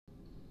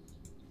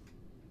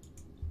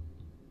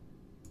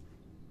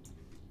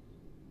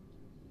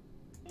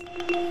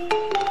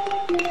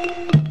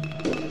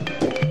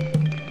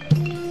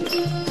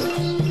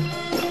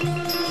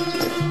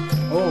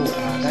โอ้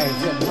ได้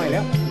เรียบร้อยแ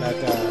ล้วแล้ว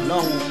ก็น้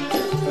อง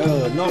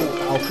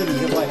เอาขึ้นเ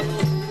รียบร้อย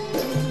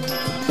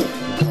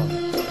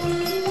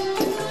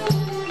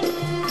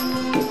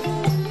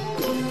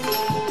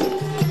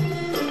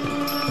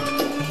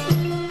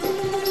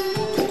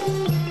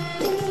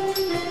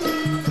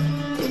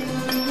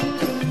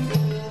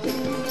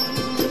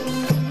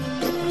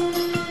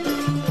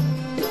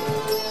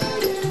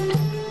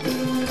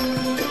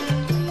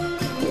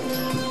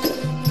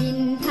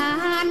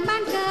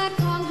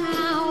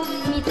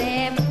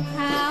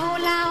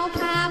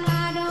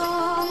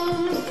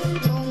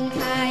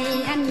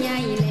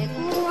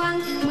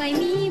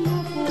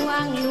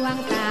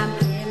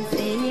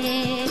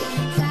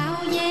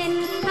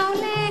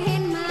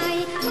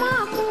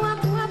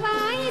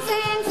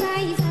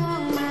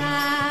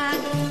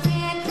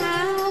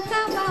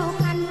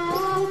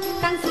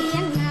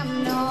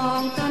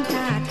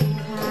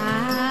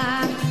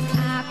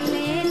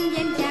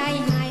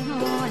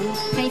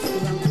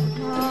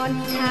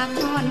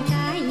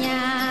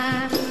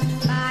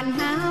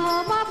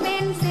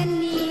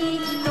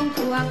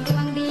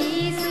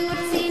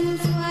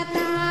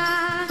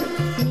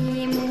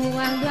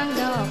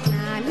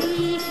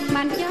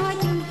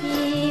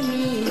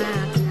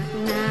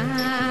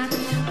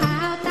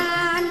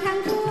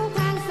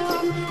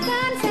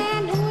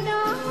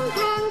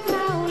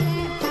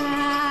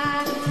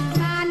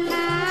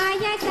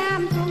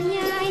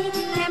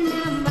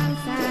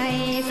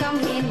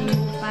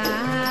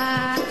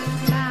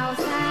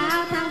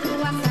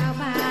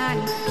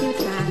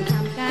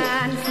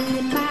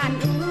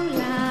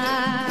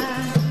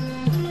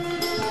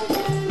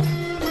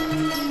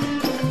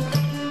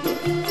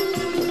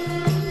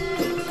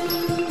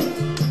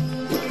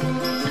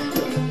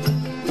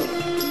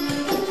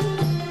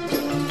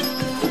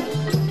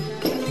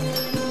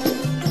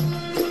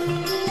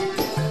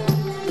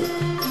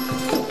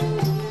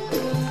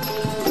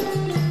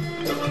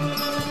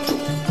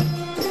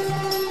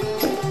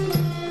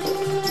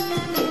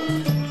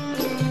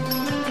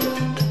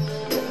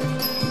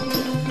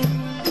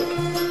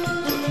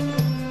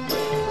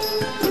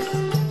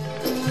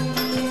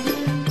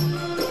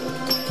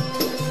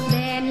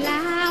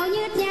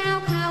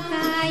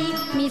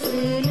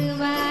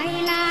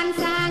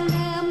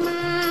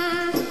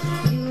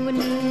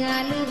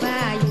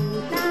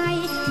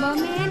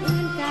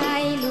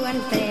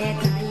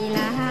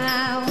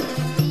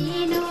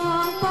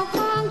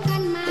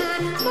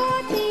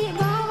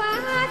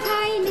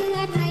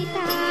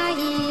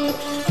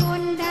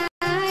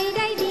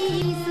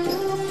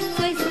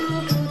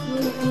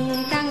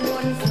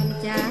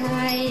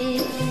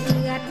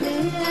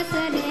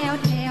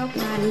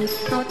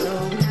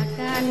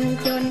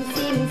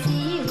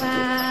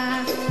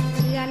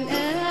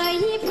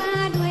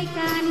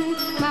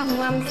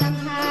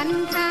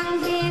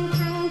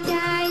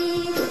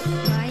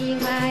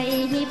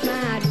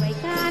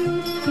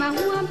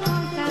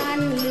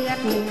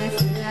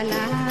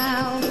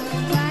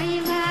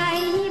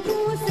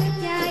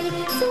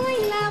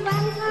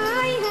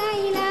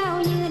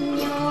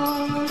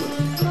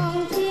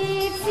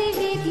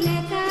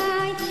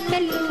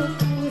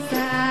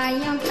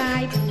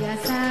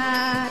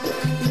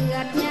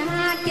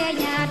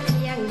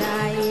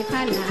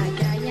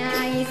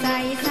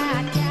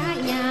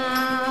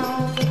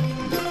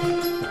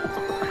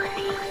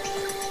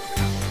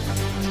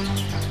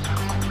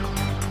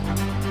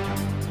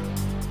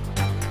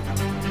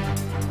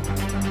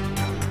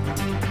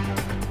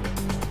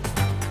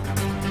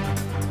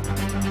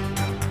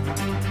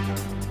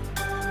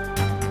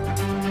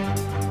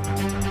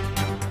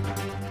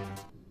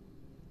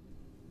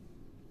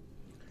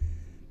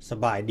ส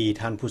บายดี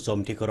ท่านผู้ชม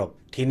ที่เคารพ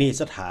ที่นี่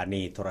สถา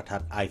นีโทรทั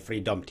ศน์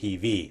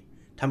iFreedomTV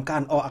ทำกา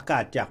รออกอากา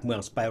ศจากเมือ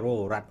งสไปโร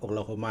รัฐโอคล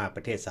าโฮมาป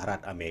ระเทศสหรั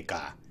ฐอเมริก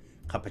า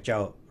ข้าพเจ้า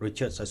ริ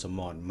ชาร์ด ไซสม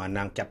อนมา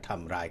นั่งจัดท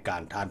ำรายการ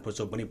ท่านผู้ช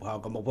มวันนี้พวกเรา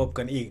ก็มาพบ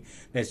กันอีก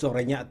ในช่วง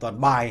ระยะตอน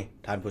บ่าย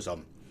ท่านผู้ชม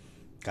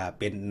ก็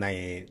เป็นใน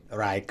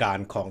รายการ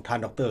ของท่าน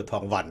ดร.ทอ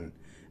งวัน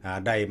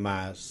ได้มา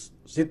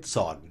ซิดส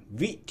อน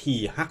วิธี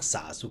รักษ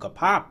าสุขภ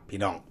าพ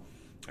พี่น้อง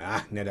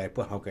เนี่ยได้พ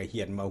วกเราก็เ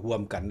ฮียนมาร่ว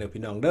มกันเด้อ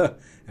พี่น้องเด้อ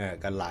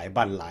กันหลาย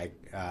บ้านหลาย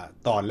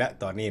ตอนและ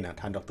ตอนนี้นะ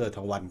ท่านดร.ท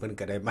องวันเพิ่น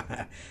ก็ได้มา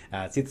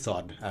ซิดสอ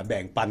นแ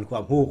บ่งปันควา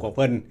มรู้ของเ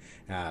พิ่น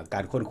กา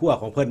รค้นคว้า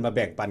ของเพิ่นมาแ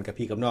บ่งปันกับ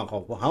พี่กับน้องขอ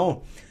งพวกเฮา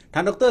ท่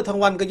านดร.ทอง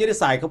วันก็อยู่ใน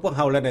สายกับพวกเ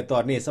ฮาแล้วในตอ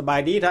นนี้สบา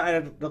ยดีท่าน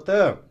ด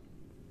ร.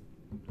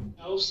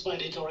สบาย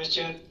ดีตัวริช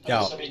าร์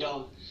ด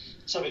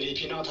สวัสดี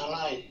พี่น้องทั้งหล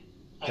าย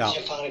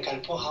ที่ฟังรายการ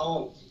พวกเฮา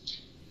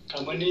กั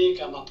บมื้อนี้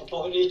ก็มาพบ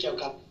กันนี้เกี่ยว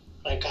กับ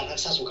รายการรัก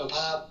ษาสุขภ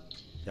าพ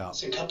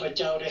ซึ่งข้าพเ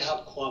จ้าได้รับ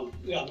ความ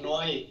เอื้ออำนว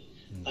ย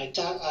จ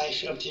าก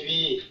iFreedomTV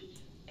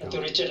ด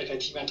ร.ริชาร์ดและ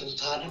ทีมงานทุก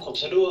ท่านให้ความ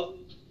สะดวก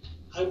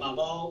ให้มาเ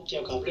ว้าเกี่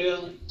ยวกับเรื่อง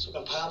สุข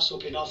ภาพสู่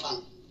พี่น้องฟัง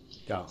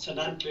ฉะ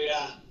นั้นเพื่อ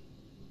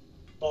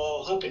บ่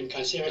ให้เป็นกา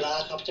รเสียเวลา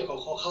ครับเจ้าก็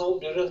ขอเข้า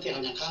ในเรื่องที่เฮ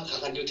ายังค้างคา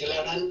กันอยู่ที่แล้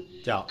วนั้น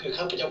คือ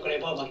ข้าพเจ้าก็ได้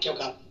เว้ามาเกี่ยว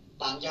กับ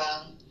บางอย่าง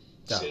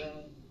ซึ่ง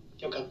เ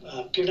กี่ยวกับ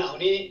ผิวหนัง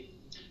นี้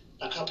แ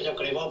ละข้าพเจ้า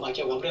ก็ได้เว้ามาเ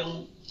กี่ยวกับเรื่อง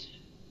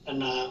อัน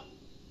น่ะ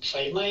ไฟ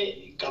ไหม้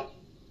กับ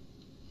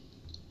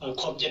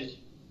ความเย็น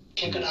แ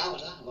ค่กระดาษว่า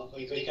ซะว่า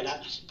เคยกระดาษ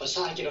ภาษ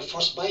าอังกฤษว่า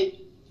frostbite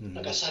แ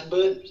ล้วก็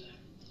sunburn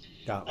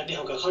อันนี้เ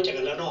ฮาก็เข้าใจ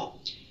กันแล้วเนาะ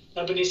แล้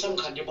วเป็นนี้ส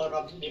ำคัญอยู่บ่ว่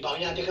ามีบาง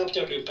อย่างที่ครับเจ้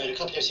าลืมไปนะ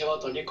ครับเจ้าสิว่า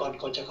ตอนนี้ก่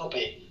อนจะเข้าไป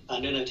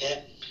เนื้อแท้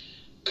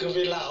คือเว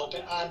ลาเอาไป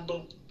อ่านเบิ่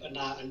ง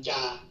อันย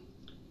า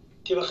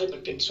ที่ว่าเคยมั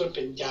นเป็นส่วนเ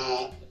ป็นยา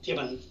ที่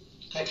มัน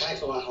คล้ายๆ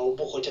กับว่าเฮา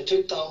บ่ควรจะถู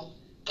กต้อง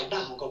กับหน้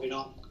าของก็พี่น้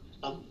อง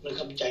มันค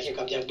ำใจเกี่ยว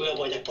กับยาเบื่อ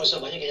บ่อยากโพส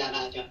ต์บ่อยากยาน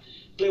าจ้ะ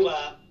หรือว่า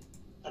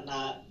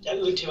อย่าง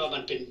อื่นที่ว่ามั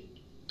นเป็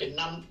น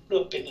น้ำหรื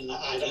อเป็น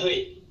อายระเหย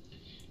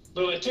เ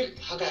มื่อทึก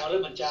หากายเอาแล้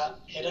วมันจะ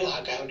เฮ็ดให้หา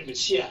กายเอานี่มัน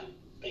เสีย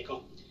ไปก่อ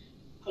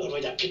นว่า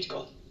อย่าผิดก่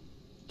อน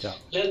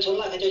แล้วชน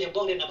ละเขาจะบ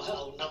อกได้นำให้เ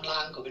อาน้ำล้า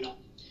งก่อนพี่น้อง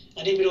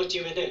อันนี้พี่โรจิ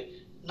ไว้เด้อ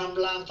น้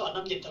ำล้างต้องเอา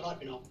น้ำเย็นตลอด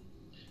พี่น้อง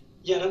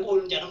อย่าน้ำอุ่น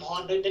อย่าน้ำร้อ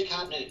นเด็ดขา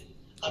ดเลย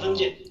เอาน้ำ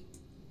เย็น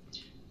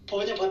เพราะ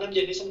ว่าจะพอน้ำเ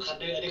ย็นนี่สำคัญ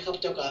เลยอันนี้ครับ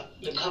เจ้าก็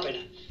ลืมข้ามไปน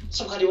ะส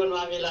ำคัญที่วัน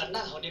เวลา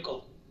นั่งเฮานี่ก็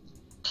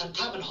คัน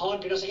ถ้ามันร้อน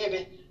พี่น้องสังเกต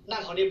มั้ยนั่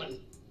งเฮานี่มัน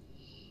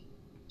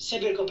เส้น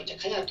เลือดก็มันจะ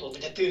ขยายตัวมั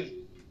นจะตึง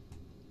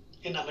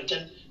เห็นน่ะมันจะ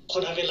ค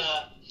นเวลา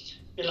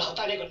เฮาต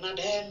ายได้ก็หน้า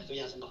แดงคืออ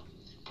ย่างซั่นบ่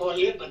เพราะ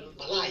เลือดมัน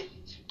มาไล่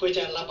เพื่อจ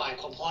ะระบาย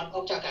ความร้อนอ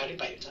อกจากกายนี้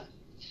ไปซะ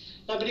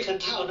แล้วบัดนี้คัน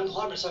ถ้าเอาน้ำร้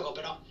อนมันใส่เข้าไป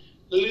เนาะ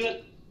เลือด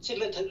เส้น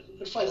เลือด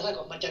ไฟทะลัก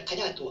ออกมันจะข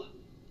ยายตัว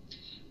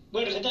เมื่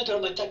อขยายตัว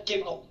มันจะเก็บ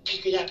ออกพิษ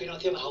กระยาพี่น้อง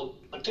ที่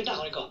มันถึงหน้าเฮ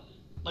านี่ก็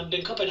มันดึ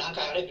งเข้าไปในร่างก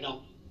ายได้พี่น้อง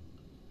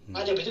อ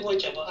าจจะไปถึงหัว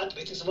ใจบ่อาจจะไป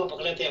ถึงสมองบ่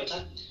ก็แล้วแต่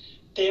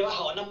ว่าเฮ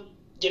าน้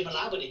ำเย็นมา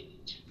ล้างบัดนี้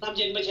น้ำเ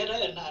ย็นไม่ใช่ได้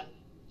นาน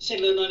เส้น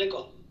เลือดน้อยนี่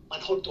ก็มั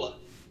นหดตัว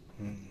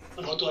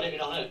มันหดตัวได้พี่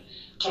น้อง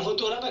คันหด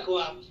ตัวแล้วหมายความ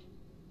ว่า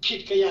พิษ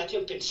กระยาที่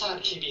มันเป็นสาร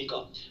เคมีก็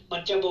มั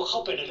นจะบ่เข้า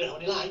ไปในเลือดเฮา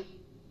นี่หลาย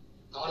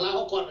เอาล้างอ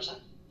อกก่อนว่าซั่น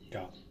ค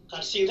รับกา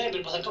รสิ่งได้เป็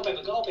นบ่ทันเข้าไป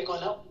มันก็ออกไปก่อน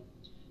แล้ว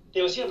แต่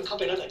ว่าสิ่งมันเข้า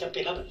ไปแล้วก็จะเป็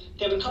นแล้วแ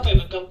ต่มันเข้าไป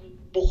มันก็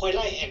บ่ค่อยไ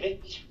ล่แห้งเด้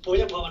เพราะ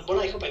พอมันบ่ไ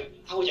ล่เข้าไป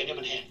เฮาอย่างนี้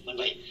มันแห้งมันไ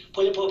ว้เพรา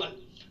ะมัน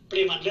ป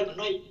ริมาณเลือดมัน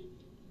น้อย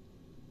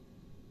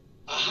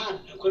อาหาร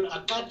คนอา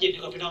กาศเย็น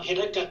ก็พี่น้องเฮ็ด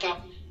ให้กับ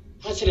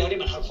ถ้าเสร็จแล้วนี่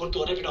มันหดตั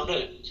วได้พี่น้องเด้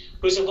อ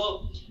โดยเฉพาะ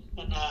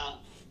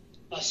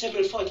เส้นเ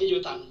ลือดฝอยที่อยู่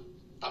ต่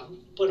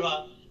ำเพิ่นว่า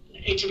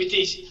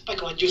activities ไป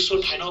ก็อยู่ส่วน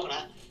ภายนอกน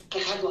ะค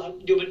ล้ายๆว่า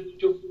อยู่มัน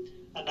อยู่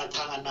ท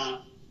าง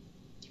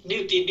นิ้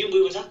วตีนนิ้วมื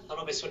อว่าซะเร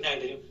าไปส่วนใหญ่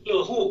เลยหรือ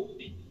ว่าหู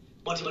นี่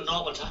บ่ที่มันนอ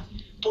กว่าซะ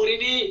พวก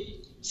นี้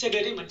เส้นเลื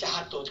อดนี่มันจะหั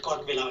ดตัวก่อน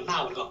เวลาหน้า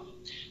มันก็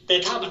แต่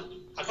ถ้ามัน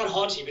อากาศร้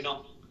อนสิพี่น้อง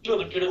หรือ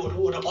มันอยู่ในอุณ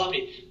หภูมิ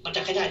นี่มันจ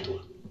ะขยายตัว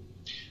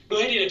โดย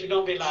ให้นี่พี่น้อ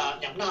งเวลา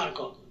หยังหน้า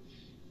ก็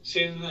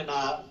ซึ่ง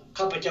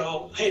ข้าพเจ้า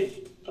เฮ็ด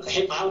แล้วก็เ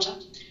ฮ็ดมาว่าซะ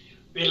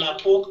เวลา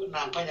พวกน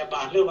างพยาบ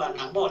าลหรือว่าน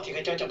างหมอที่เข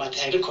าเจ้าจะมาแท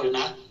งทุกคน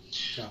นะ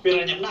เวล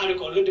าหยังหน้า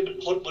ก็เลือดมัน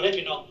หดบ่ได้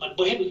พี่น้องมัน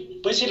บ่เห็น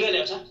เส้นเลือดแ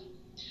ล้วซะ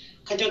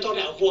เขาเจ้าต้องเ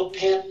อาวอร์แพ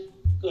ทย์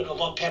เกิด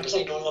วอร์แพทย์ไปใส่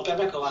โดนวอร์แพทย์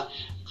แม่ก็ว่า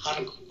หัน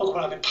บางคน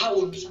เป็นผ้า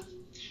อุ่นซะ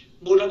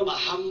มูลแล้วก็มา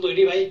ห้ำมือ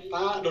นี่ไว้ป้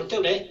าโดนเต้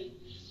าได้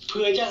เ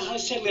พื่อจะให้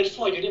เส้นเลือดฝ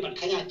อยอยู่นี่มัน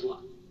ขยายตัว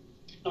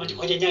แล้วมันจะ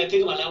ค่อยใหญ่ขึ้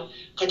นมาแล้ว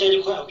เขาจะ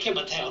ค่อยเอาเข็มม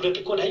าแทงเอาเลือดไป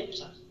กดได้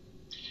ซะ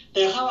แ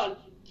ต่ถ้าว่า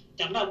อ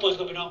ย่างหน้าปวด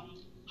ก็พี่น้อง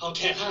เฮาแ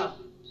ทงข้าม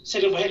เส้น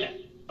เลือดบ่เห็นแหละ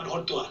มันห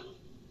ดตัว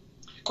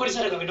คนที่แส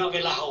ดงกับพี่น้องเว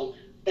ลาเฮา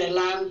ได้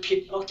ล้างผิด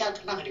ออกจาก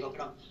นั่งนี่ก็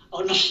พี่น้องเอา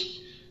น้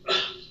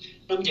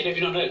ำเย็นให้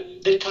พี่น้องเด้อ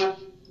เด็ดขาด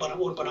บ่น้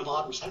ำอุ่นบ่น้ำร้อ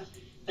นซะ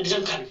อันนี้ส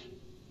ำคัญ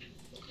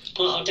เพร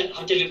าะเขา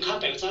จะลืมข้าม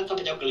ไปซะข้า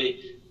พเจ้าก็เลย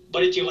บ่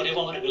ได้ชื่อว่าได้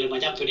ว่ามันก็เลยมา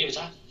ย้ำตัวนี้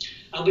ซะ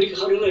เอามื้อนี้ก็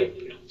เข้าเรื่อยๆ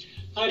พี่น้อง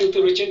ให้ด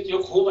ร. ริชาร์ดย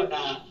กหูบรรด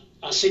า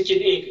สกิน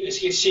เอกส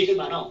กินซีขึ้น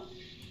มาเนาะ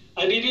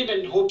อันนี้นี่เป็น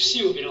ฮูปซิ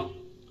ลพี่น้อง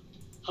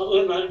เขาเอิ้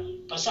นว่า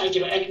ภาษาอังกฤ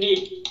ษว่าแอคนี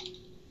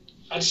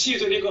อันซิล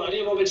ตัวนี้ก็อันนี้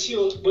บ่เป็นซิล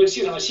บ่เป็นซิ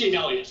ลธรรมดาซิลย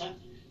าวอย่างซะ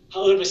เขา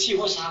เอิ้นว่าซิล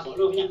หัวซาบ่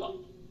รู้หยังบ่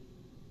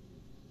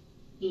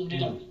นี่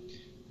ล่ะ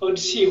เป็น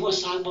ซิลหัว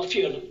ซาบ่ฟิ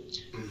วนะ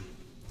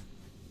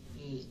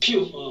ผิว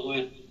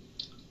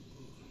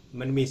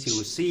มันมีสิว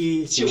ซี่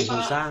สิวหู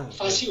สร้าง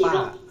ฟ้าซิวเน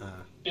าะ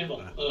แม่นบ่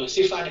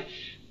ซิฟ้าเนี่ย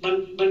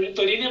มัน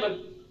ตัวนี้เนี่ยมัน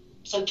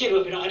สังเกตว่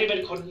าพี่น้องอันนี้เป็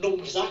นคนหนุ่ม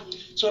ซะ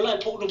ส่วนหลาย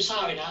พวกหนุ่มสา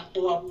วนี่นะ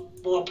ตั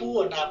วผู้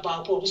หน้าบ่าว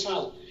พวกผู้สา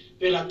ว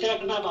เวลาแตก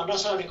หน้าบ่าวหน้า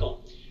สาวนี่ก็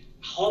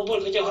ฮอร์โมน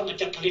เขาจะมัน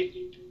จะผลิต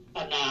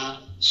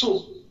สู้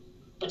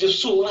มันจะ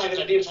สู้หลายเว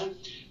ลานี้ซะ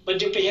มัน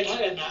จะไปเฮ็ดให้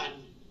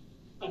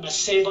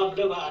เซบัมห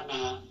รือว่า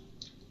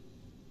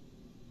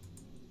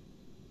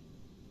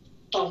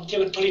ตอมที่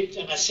มันผลิต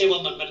เซบั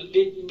มมัน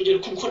อ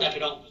ยู่คุ้มข้น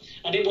พี่น้อง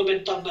อันนี้บ่แม่น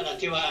ตอม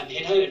ที่ว่าเ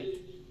ฮ็ดให้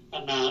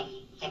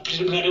ผลิ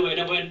ตเพื่อได้ไว้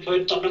นะบ่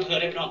ต้มน้ำเพื่อ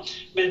ได้พี่น้อง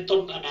แม่นต้ม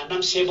น้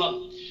ำเซบัม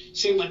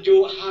ซึ่งมันอยู่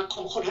หากข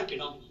องคนพี่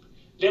น้อง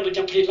แล้วมันจ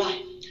ะผลิตได้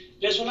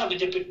แล้วส่วนมากมัน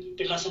จะเ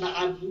ป็นลักษณะ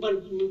เห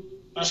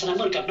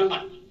มือนกับน้ำมั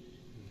น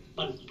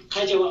ใคร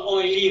จะว่าออ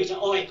ยลี่จะ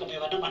ออยก็ไม่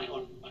ว่าน้ำมันอ่อ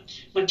น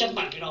มันจะ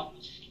มันพี่น้อง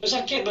แล้วสั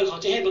งเกตเบิ่งเขา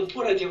จะให้เบิ่งพู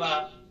ดอะไรที่ว่า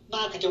หน้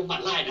าเขาจะมั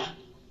นหลายนะ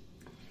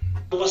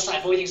บ่ว่าสาย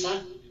บ่จังซะ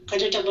เขา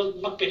จะ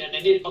มักเป็นอัน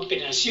นี้มักเป็น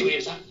ซิวเอ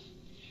งซะ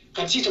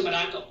คันซิธรรมด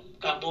าก็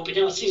บ่เป็น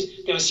จังว่าซิ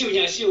แต่ว่าซิวให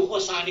ญ่ซิวหัว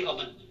ซานี่ก็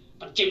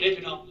มันเจ็บได้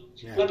พี่น้อง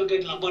แล้วมันเกิ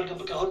ดลำบอนก็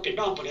มันก็ฮอดเป็น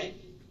น้องบ่ได้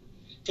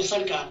จะสั่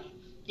นกะ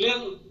เรื่อง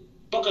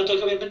ป้องกันตัว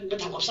ก็เป็น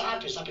ทำความสะอาด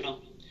ไปซะพี่น้อง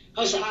เฮ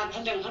าสะอาดทั้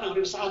งอย่างทั้งมั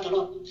นสะอาดตล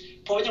อด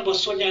เพราะว่าจังบ่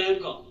ส่วนใหญ่นั้น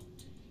ก็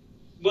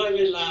เมื่อเ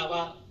วลาว่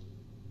า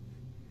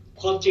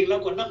ความจริงแล้ว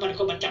คนนั้นมัน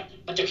ก็มันจั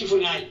บขี้ฝุ่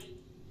นง่าย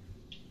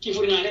ขี้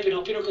ฝุ่นง่ายได้พี่น้อ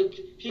งคือ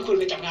พี่คุณ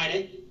ก็จับง่ายได้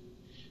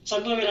สัน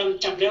เมื่อเวลา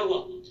จับแล้ว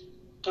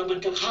ก็มัน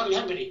ก็ข้ามยั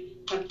นไปดิ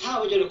คันถ้า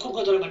ว่าอยู่ในคุก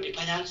ก็ตัวมันเป็นพ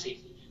ยานสิ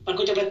มัน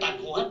ก็จะไปตัด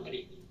หัวไป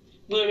ดิ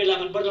เมื่อเวลา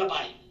มันบ่ระบ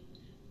าย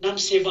น้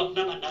ำเซบับ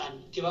น้ำอันนั้น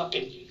ที่ว่าเป็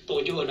นตัว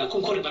อยู่นะคุ้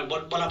มคนมัน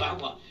บ่ระบายออ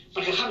กมามั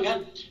นก็ข้ามยัน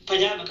พ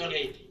ยานมันก็เล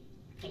ย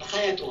มันคล้า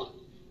ยตัว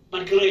มั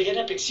นก็เลยเฮ็ดใ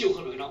ห้เป็นซิ่ว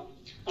ขึ้นไปเนาะ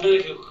อันนั้น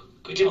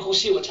คือที่ว่าเขา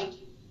ซิ่วกันซะ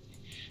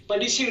วัน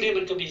นี้ซิ่วนี่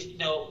มันก็มี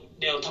แ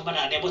นวธรรมด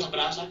าแนวบ่ธรรม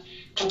ดาซะ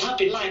คันถ้าเ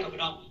ป็นไล่ก็พี่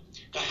น้อง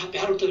ก็ไป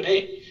หาดรได้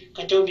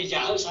ก็จะมีย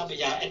าซะเป็น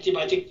ยาแอนติไบ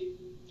โอติก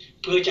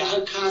เพื่อจะให้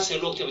ฆ่าเชื้อ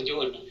โรคที่มันอยู่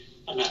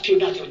อันน่ะผิว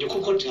หน้าที่มันอยู่คุ้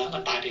มคนเสือมั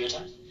นตายไปแล้วซ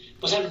ะเ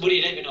พราะฉะนั้นบ่ดี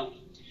ได้พี่น้อง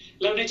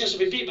แล้วในจะสุ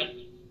บิมัน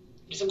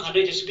มีสำคัญด้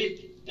วยจะสุบิ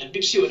บิ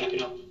บซิวนะพี่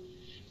น้อง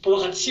เพราะว่า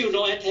คันซิว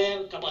น้อยแท้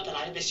กับอันตร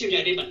ายแต่ซิวใหญ่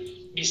นี่มัน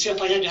มีเสื้อ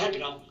พยานอยู่ให้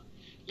พี่น้อง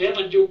แล้ว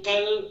มันอยู่กับ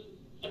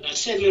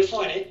เส้นเลือดฝอ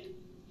ยเลย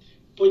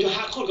พออยู่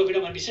หักคนก็พี่น้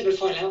องมันมีเส้นเลือด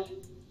ฝอยแล้ว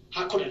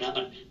หักคนนะ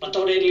มันต้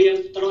องได้เลี้ยง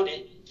ตลอดนี่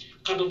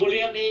คันบ่เ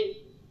ลี้ยงนี่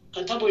คั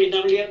นถ้าบ่มีน้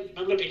ำเลี้ยง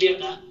น้ำเลือดไปเลี้ยง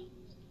นะ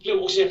เรื่อง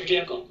ออกซิเจนไปเลี้ย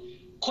งก็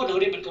คนเฮา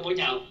นี่มันก็บ่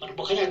ยาวมัน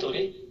บ่ขยายตัว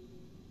นี่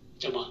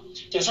จังบ่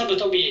จังซั่นมัน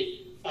ต้องมี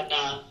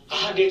อา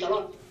หารเลี้ยงตลอ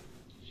ด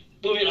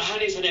เมื่อเวลาอาหาร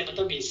เลี้ยงแสดงมัน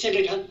ต้องมีเส้นเ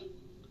ลือดกัน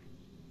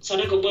ฉะ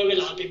นั้นก็เมื่อเว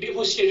ลาเป็นบิโพ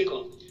ซิลนี่ก็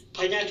พ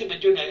ยาธิที่มัน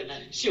อยู่ใน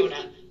ซิวน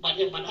ะ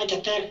มันอาจจะ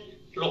แตก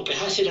ลงไป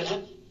หาเส้นเลือดนั้น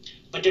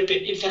มันจะเป็น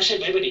อินเฟคชั่น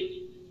ไปบ่นี่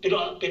เป็น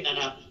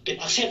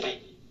อักเสบไป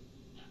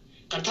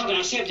การถ้ามัน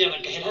อักเสบเนี่ยมั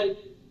นก็เฮ็ดให้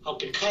เฮา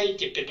เป็นไข้เ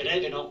จ็บเป็นไปได้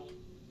พี่น้อง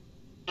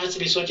อาจจะ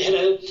มีส่วนที่ให้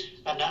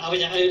อ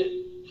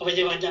วัย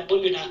วะจะบ่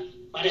มีนะ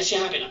มันได้เสีย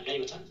หายไปนำได้อ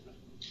ยู่ซั่น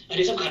อัน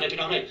นี้สำคัญเลยพี่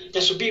น้องเด้จ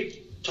ะสุบิ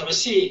คาร์บ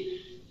ซี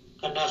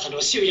คัน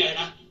ซิวใหญ่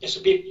นะจะสุ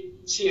บิ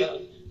ซิ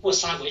หัว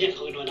ซาหัวยันเข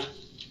าด้วยนะ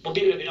บ่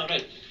บิเลยพี่น้องเด้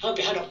เฮาไป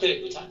หาด็อกเตอร์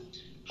อยู่ซั่น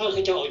เฮาเข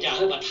าจะเอายาใ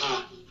ห้มาทา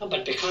ให้มั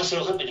นไปฆ่าเชื้อโ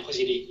รคให้มันอย่าง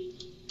สิดี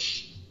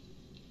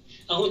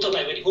เอาต่อไป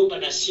วันนี้ฮู้มั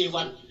น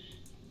C1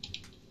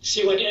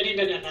นี่อันนี้เ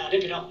ป็นได้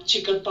พี่น้องชิ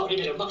คเก้นป๊อกนี่เ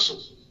ป็นมักสุก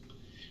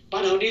บ้า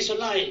นเฮานี่ส่วน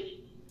หลาย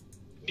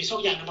มี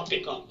2อย่างนะมักเป็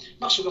ดก็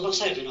มักสุกกับมักไ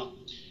ส้พี่น้อง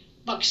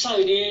มักไส้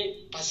นี่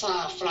ภาษา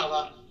ฝรั่งว่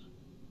า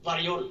วา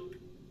ริโอล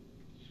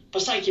ภา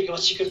ษาอังกฤษก็ว่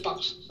า chicken pox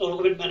เรา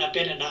ก็เป็น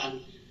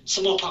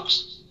smallpox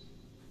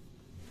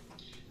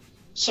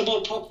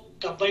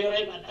กับไวรั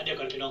สอันเดียว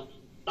กันพี่น้อง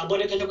เราบ่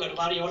ได้กันกับ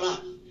วาริโอลา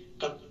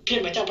กับเพี้ยน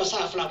มาจากภาษา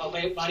ฝรั่งว่า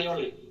วาริโอ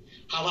ล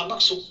หาว่ามั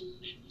กสุ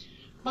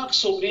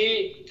กนี่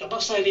กับมั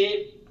กไส้นี่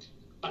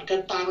มันก็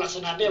ต่างลักษ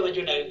ณะแบบว่าอ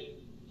ยู่ใน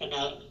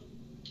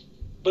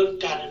เบิ่ง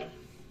การ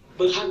เ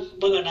บิ่ง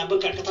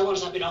การกระทำของ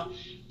สัตว์พี่น้อง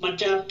มัน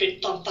จะเป็น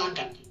ต่าง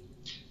กัน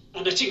อั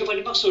นนั้นที่ก็เป็น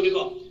มักสุกนี่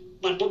ก็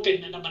มันบ่เป็น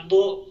มัน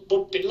บ่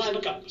เป็นลายเหมื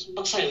อนกับ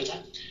มักไส้เลยจ้ะ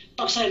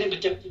มักไส้นี่มัน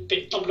จะเป็น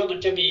ต้มแล้วมัน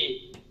จะมี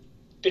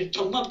เป็น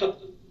ต้มเหมือนกับ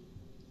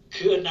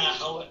คือ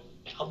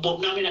เฮาบ่ม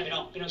น้ำไม่ได้พี่น้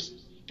อง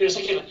สั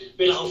งเกตว่าเ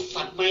วลาเฮา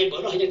ฝันไม้บ่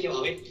เราเฮ็ดจังซี่เฮ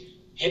าเ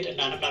ฮ็ด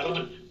น้ำดังแล้ว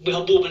มันเมื่อเฮ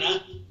าบูมนะ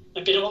มั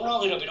นเป็นร่อง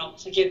ๆให้เราพี่น้อง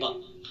สังเกตบ่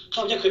เข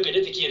าจะเคยเป็นไ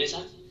ด้ตะกี้เลยซ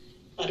ะ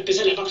อันนี้เป็นเ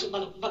ส้นมั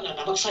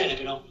กไส้เลย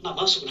พี่น้อง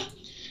มักสุกนะ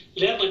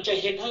แล้วมันจะ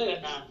เฮ็ดให้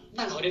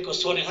นั่นเฮาได้ก็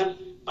ส่วนนึง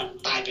มัน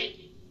ตายไป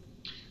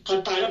คัน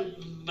ตายแล้ว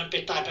มันไป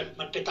ตายเพ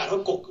รา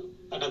ะกก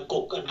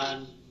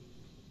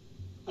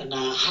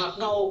หาก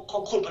เงาขอ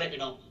งคนบ่ได้พี่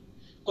น้อง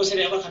ก็แส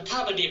ดงว่าคันถ้า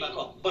มันดีมา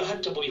ก็บ่ทัน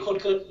จะบ่มีคน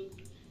เกิด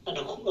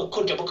ค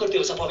นจะบ่เกิดเตี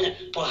ยวเฉพาะเนี่ย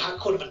พอหาก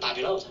คนมันตายไป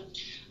แล้ว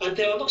อันแ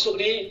ต่ว่ามักสุก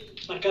นี้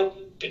มันก็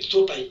เป็นทั่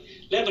วไป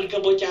แล้วมันก็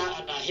บ่จะ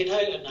เฮ็ดให้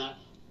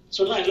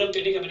ส่วนหลายเริ่มเป็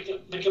นนี่ก็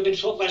มันก็เป็น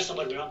โรคไวรัส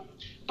บ่พี่น้อง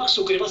มัก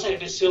สุกนี่บ่ใช่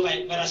เป็นเชื้อ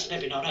ไวรัสใน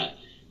พี่น้องนะ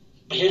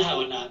ไม่เฮ็ดให้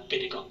เป็น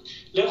นี่ก็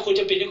แล้วคนจ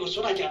ะเป็นนี่ก็ส่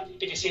วนหลายจะเ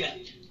ป็นจังซี่แหละ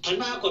ทาง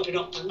หน้าก็พี่น้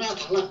องทางหน้า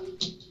ทางหลัง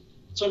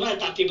ส่วนมาก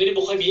ตามที่ไม่ได้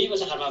บ่ค่อยมีว่า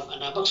สักว่า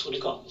มักสุก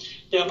นี่ก็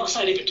แต่มักไส้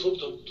นี่เป็นทุก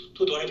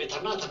ตัวได้เป็นทา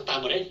งหน้าทางตา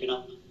บ่ได้พี่น้อ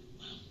ง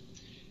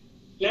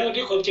แล้ว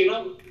ที่ความจริงแล้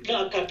ว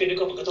อาการเป็นนี่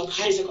ก็มันก็ต้องไ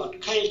ข้ซะก่อน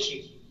ไข้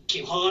ขิ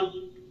งฮ้อน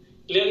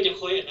แล้วก็จะ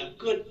ค่อย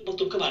เกิดบ่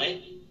ตุ่มขึ้นมาได้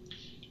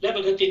แล้วมั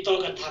นก็ติดต่อ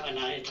กันทางท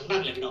างนั่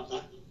งเลยพี่น้องน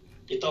ะ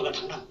ติดต่อกันท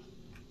างนั่ง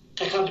ค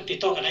ล้ายๆมันติด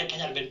ต่อกันได้พ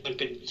ยานมันเ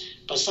ป็น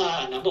ภาษา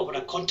บอก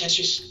ว่า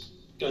contagious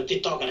ติด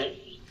ต่อกันได้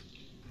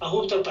เอา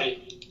ฮู้ต่อไป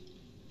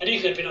อันนี้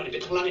เคยเป็นเป็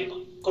นทางล่างนี่บ่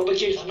ก็บ่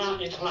คิดทางหน้า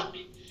ในทางล่าง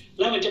นี่แ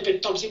ล้วมันจะเป็น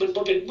ต้อมที่มัน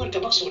บ่เป็นเหมือนกั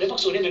บมักสุกได้มัก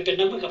สุกนี่มันเป็น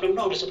น้ำเหมือนกับน้ำน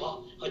อกโดยเฉพาะ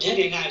เอาจะให้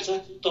ง่ายๆซะ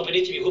ต่อไป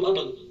นี้ที่มีฮู้มาเ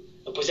บิ่ง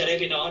บ่จะได้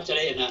พี่น้องจะไ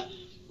ด้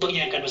เบิ่งแ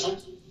ย่งกันว่าซะ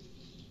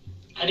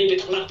อันนี้เป็น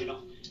ทางล่างพี่น้อง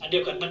อันเดี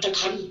ยวกันมันจะ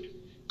คัน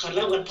แ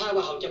ล้วกันถ้าว่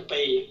าเขาจะไป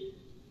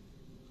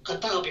คัน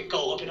ถ้าเอาไปเก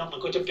าพี่น้องมั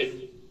นก็จะเป็น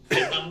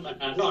น้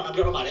ำนอกน้ำเ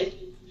ลือดออกมาได้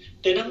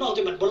แต่น้ำนอก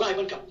ที่มันบ่ลายเห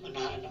มือนกับ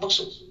มัก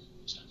สุก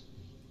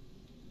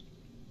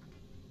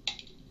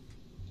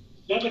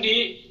แล้ววันนี้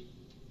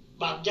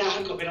บางยา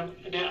ก็เป็น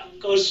เนี่ย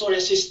ก็โซเร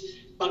ซิส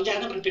บางยา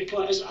นั้นมันเป็นพว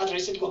กอาร์ท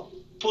ริติส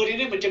พวกนี้เ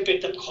นี่ยมันจะเป็น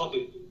แต่ข้อมื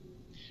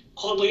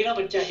อแล้ว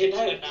มันจะเห็นใ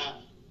ห้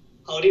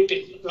เอานี่เป็น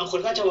บางคน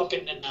ก็จะว่าเป็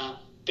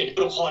นโป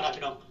รโคนะ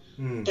พี่น้อง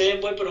แต่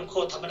บนโปรโค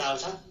ธรรมดา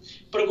ซะ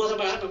โปรโคธรร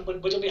มดา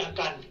มันจะมีอา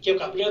การเกี่ยว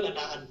กับเรื่อง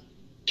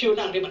ผิวห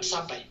นังนี่มันซ้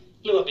ำไป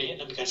หรือว่า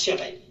มีการเสีย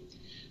ไป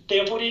แต่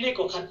พวกนี้เนี่ย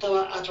ก็คันถ้าว่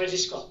าอาร์ทริติ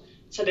สก็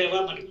แสดงว่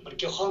ามัน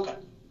เกี่ยวข้องกัน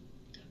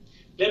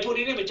แล้วพวก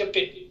นี้เนี่ยมันจะเ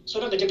ป็นส่วน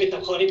นั้นมันจะเป็นตา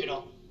มข้อนี้พี่น้อ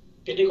ง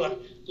เป็นนี่ก่อน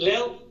แล้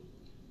ว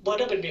บ่ไ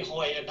ด้เป็นมีหอ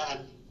ย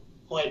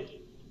หอย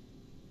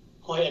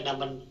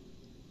มัน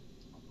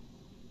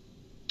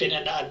เป็น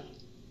อันนั้น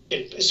เป็น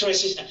โซลิ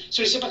ซิสนะโซ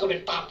ลิซิสมันก็เป็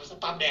นปา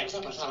ล์มแดงซะ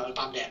ภาษา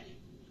ปาล์มแดง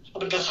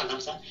มันก็ขันน้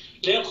ำซะ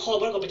แล้วคอ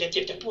มันก็จะเ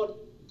จ็บจะปวด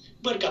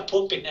เหมือนกับพว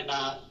กเป็นอันนา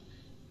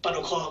ปาน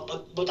คอ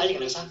บ่ตายอย่าง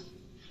ไรซะ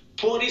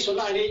พวกนี้ส่วนให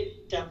ญ่นี่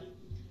จะ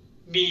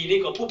มีนี่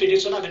ก็ผู้เป็น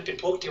ส่วนใหญ่มันเป็น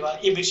พวกที่ว่า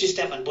immune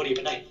system มันบ่ดีป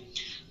านใด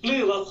หรื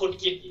อว่าคน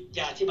กินย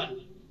าที่มัน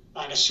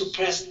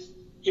suppress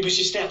immune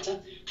system ซะ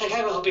คล้า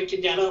ยๆว่าเขาไปกิน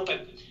ยาแล้ว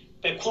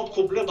ไปควบ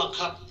คุมหรือบัง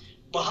คับ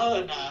บ่ให้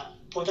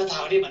ภูมิต้านทา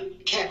นนี่มัน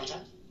แข็งซะ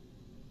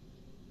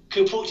คื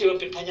อพวกที่มัน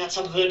เป็นพยาธิ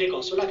ซ้ำเฮิร์นี่ก็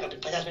ส่วนใหญ่ก็เป็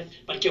นพยาธิ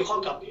มันเกี่ยวข้อง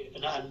กับ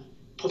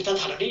ภูมิต้าน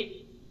ทานนี้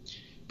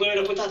เมื่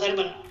อภูมิต้านทาน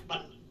มัน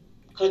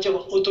เขาจะว่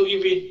าออโตอิม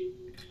มูน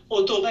ออ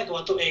โตไม่ก็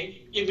ว่าตัวเอง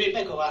อิมมูนไ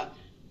ม่ก็ว่า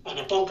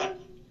ป้องกัน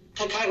ค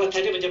ล้ายๆว่าแท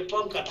นที่มันจะป้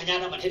องกันพยา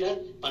ธิมันเฮ็ด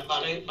มันมา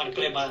เลยมันก็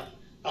เลยมา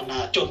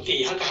โจมตี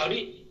ร่างกาย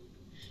นี้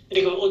อัน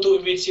นี้ก็ออโตอิ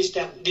มมูนซิสเ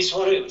ต็มดิสอ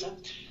อเดอร์ซะ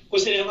ก็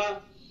แสดงว่า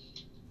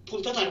ภู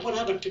มิต้านทานพวก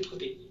นั้นมันผิดปก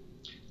ติ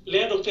แล้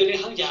วดรได้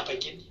ให้ยาไป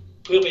กิน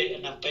เพื่อ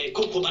ไปค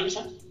วบคุมมันซ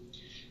ะ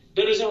โด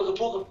ยเฉพาะ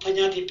พวกพย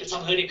าธิที่เป็นซ้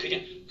ำเฮิร์นี่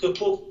คือ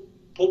พว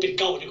กเป็น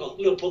เกานี่ก็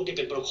เรื่องพวกที่เ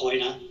ป็นบรอคอย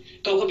นะ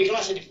เกาก็มีคล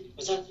าสนึง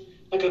ว่าซะ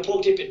แล้วก็พวก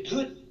ที่เป็นหื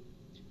ด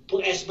พวก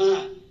แอสมา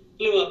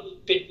หรือว่า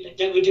เป็นอ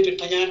ย่างอื่นที่เป็น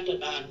พยาธิ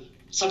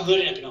ซ้ำเฮิร์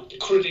นี่พี่น้องเป็น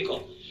โครนิก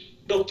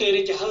ดร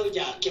นี่จะให้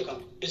ยาเกี่ยวกับ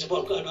โดยเฉพาะ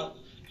ก็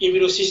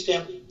immune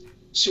system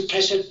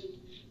suppression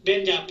เป็น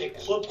ยาไป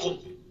ควบคุม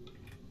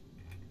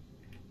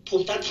ภู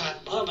มิต้านทาน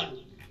เพราะ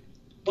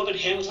มัน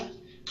แห้งซะ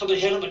ถ้ามัน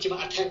แห้งแล้วมันจะมา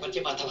อัดแทกมันจ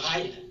ะมาทำให้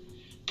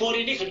พวก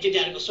นี้ขันกินย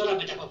าก็ส่วนใหญ่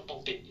มันจะมาป้อง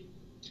กัน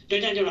โดย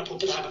นั้นยอมรับภูมิ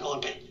ต้านทานมันอ่อน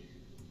ไป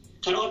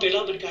คันอ่อนไปแล้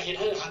วมันก็เห็น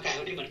ให้ร่างกายเข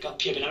านี่มันก็เ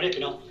พี้ยนไปแล้วได้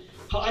พี่น้อง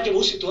เขาอาจจะ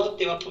รู้สึกตัวแ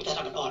ต่ว่าภูมิต้านท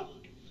านมันอ่อน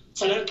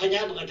ฉะนั้นพยา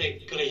ธิมัน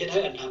ก็เลยเห็นให้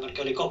มัน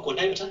ก็เลยก่อกวนไ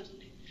ด้ซะ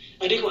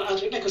อันนี้ก็อาจจ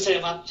ะไม่เข้าใจ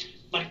ว่า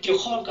มันเกี่ยว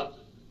ข้องกับ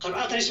คันอ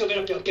าจจะไม่เ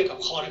ราเกี่ยวกับ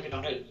คอได้พี่น้อ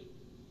งเด้อ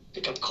เ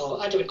กี่ยวกับคอ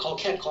อาจจะเป็นคอ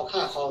แข้งคอข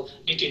าคอ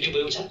นิ้วตีนนิ้วมื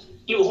อซะ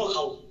หรือหัวเข่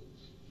า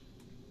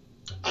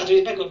อาจจะ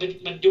ไม่ก็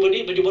มันอยู่บน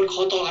นี้มันอยู่บนค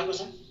อต่อกันว่า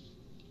ซะ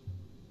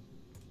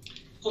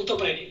ผมต่อ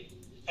ไปนี่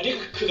อันนี้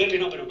คือกันพี่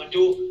น้องมันอ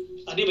ยู่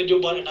อันนี้มันอยู่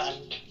บน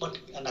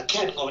แ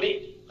ข้งงอนี่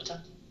ว่าซะ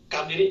ก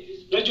ำนี่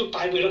แล้วอยู่ปล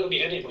ายมือแล้วก็มี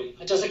กันนี่บ่อ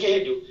าจจะสังเก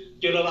ตอ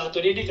ยู่ระหว่างตั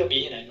วนี้นี่ก็มี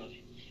ไหนนู่น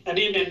อัน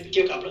นี้มันเ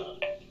กี่ยวกับ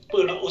เปิ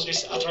ดออสมิส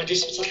อาร์ทไรติส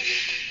ซะ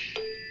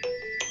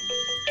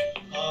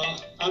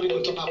Kami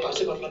untuk apa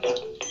sih kalau ada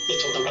itu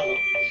tentang apa?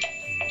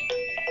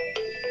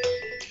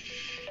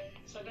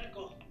 ฉะนั้น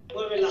ก็เ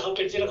มื่อเวลาเขาเ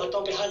ป็นที่แล้วเขาต้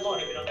องไปให้หมอไ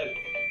ด้พี่น้องเลย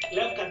แ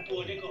ล้วการปว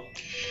ดนี่ก็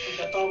มัน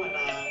จะต้อง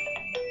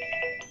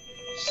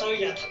เสีย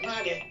ยาทำหน้า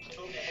เด็ก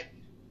น้องเด็ก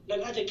แล้ว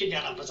ก็จะกินยา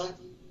หลับมาซะ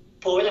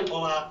เพราะ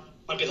ว่า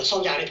มันเป็นตัวซ่อ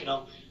งยาเลยพี่น้อง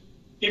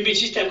อิมมูน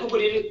ซิสเต็มก็พวก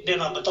นี้แน่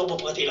นอนมันต้องป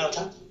กติแล้วซ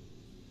ะ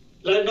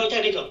แล้วนอกจา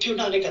กนี้ก็ผิวห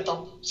น้านี่ก็ต้อง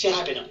เสียหา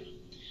ยไปนะ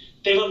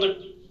แต่ว่ามัน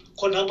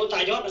คนทำบุญตา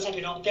ยยอดนะซะ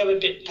พี่น้องแต่มัน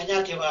เป็นพยา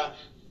ธิที่ว่า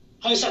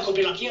ให้สังคมเ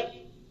ป็นรังเกียจ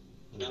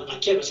รัง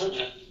เกียจมาซะ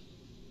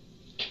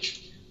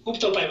ปุ๊บ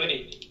ต่อไปวัน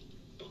นี้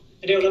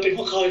เดี๋ยวเราเป็นพ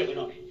วกเขาอยู่พี่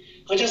น้อง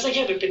เขาจะสังเก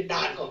ตเป็นด่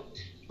านก่อน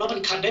แล้วมัน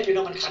คันได้พี่น้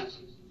องมันคัน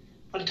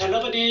แล้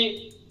ววันนี้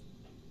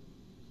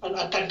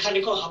การคัน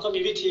นี่ก็เขาก็มี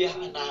วิธี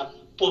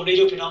ปุ่มใน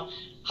ยุคพี่น้อง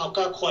เขา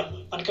ก็ควร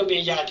มันก็มี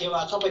ยาที่ว่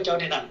าเข้าไปเจ้า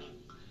ในหนัง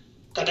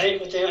ก็ได้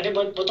แต่อันนี้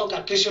ไม่ต้องกา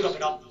รพิสูจน์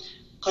พี่น้อง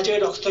เขาจะ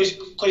ดอก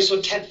คอริโซ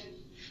นแทน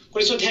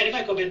นี่ไ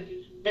ม่ก็เ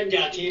ป็นย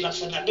าที่ลัก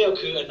ษณะเดียว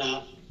คือ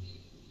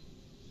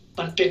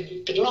มันเ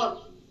ป็นรอด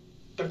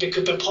มันเป็นคื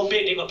อเป็นพอมเม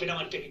นี่ก็เป็น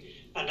มันเป็น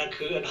อันนั้น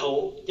คืออันเขา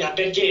ยาเบ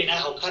นเจนะ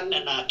เขาคั้น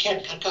แค่น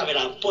คั้นข้าเวล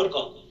าปวด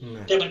ก่อน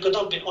แต่มันก็ต้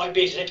องเป็นออยล์เบ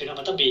สได้พี่น้อง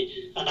มันต้องมี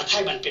ไข้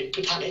มันเป็น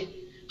พื้นฐานนี้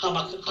เข้าม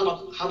าคันเ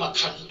ข้ามา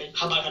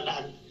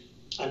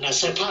เ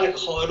สื้อผ้าแล้วก็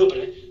คอรูปไป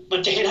เลยมัน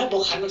จะเห็นให้บ่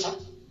คันมันซะ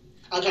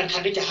อาการคั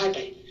นนี้จะหายไป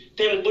แ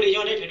ต่มันบ่ได้ย้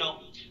อนได้พี่น้อง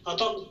เรา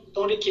ต้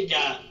องได้กินย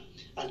า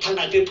ทาง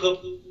นั้นเพื่อ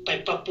ไป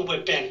ปรับปรุง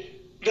แปลง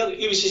เรื่อง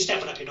อิมมูนซิสเต็ม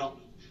นะพี่น้อง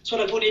ส่ว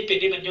นพวกนี้เป็น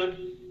นี่มันย้อน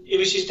อิม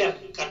มูนซิสเต็ม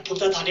การภูมิ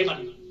ต้านทานนี่มัน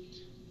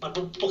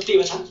ปกติ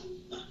ว่าซะ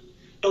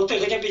ดร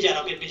เขาจะวิจัยเร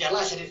าเป็นวิจัยล่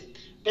าชนิด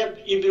แบบ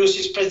อิมมูน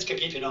ซิสเต็มกับ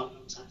พี่น้อง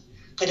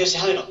เขาจะเสีย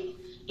ให้หรอก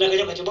แล้วเ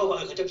ขาจะบอกว่า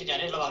เขาจะกินยา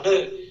ได้ระหว่างเด้อ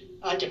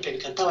อาจจะเป็น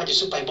กันถ้าว่าจะ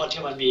ซุปไปบอล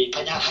ที่มันมีพ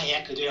ยาธิแห้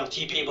งคือตัวอย่าง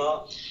ที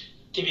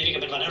บีนี่ก็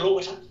เป็นวัณโรค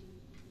ซะ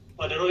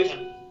วัณโรคที่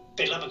เ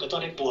ป็นแล้วมันก็ต้อ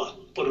งได้ปวด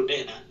รุนได้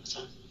นะซ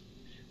ะ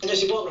ก็จะ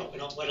สิบอกหรอกพี่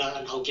น้องเวลา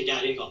เขากินยา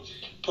นี่ก็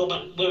เพราะมั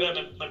นเมื่อ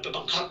มันไป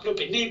บังคับหรือเ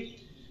ป็นนิ่ม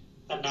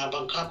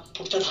บังคับ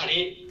ภูมิต้านทาน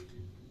นี้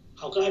เ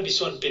ขาก็ให้มี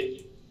ส่วนเป็น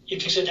อิน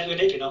เฟคชั่นอย่างอื่น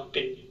ได้พี่น้องเ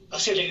ป็นอั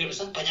กเสบอย่างอื่น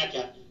ซะพยาธิจ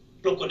ะ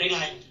รบกวนได้ง่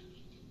าย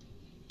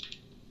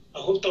เอา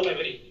ต่อไป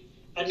บ่ดิ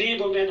อันนี้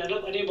บ่แม่นอั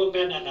นนี้บ่แ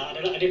ม่นอั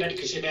นนี้แม่น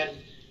คือสิแม่น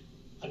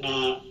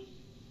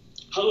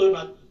เขาม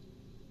า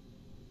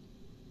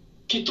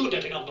คิดตุ้นได้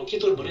พี่น้องคิด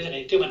ตุ้นบ่ได้จังไ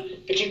ด๋ที่มัน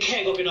เป็นแค่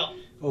ๆก็พี่น้อง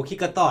โอ้คิด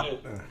กระตอด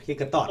คิด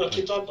กระตอด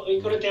คิดตอด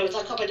ก็เลยแต่ว่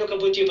าเข้าไปจกับ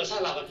บ่จีภาษา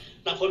ลาว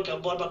บางคนก็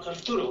บ่ว่า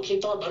ตุ้นคิด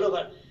ตอดบ่รู้ว่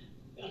า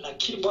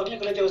คิดบ่เนี่ย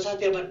ก็เลยแต่ว่า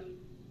แต่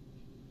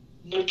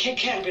มันแ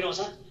ค่ๆพี่น้อง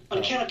ซะมัน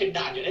แค่มันเป็น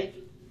ด่านอยู่เด้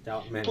เจ้า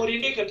แม่นพวก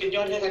นี้ก็เป็นย้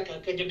อนแค่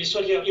ก็จะมีส่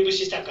วนเกี่ยวกับอิมมูน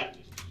ซิสเต็มกัน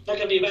แล้ว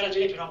ก็มีไวรัสอ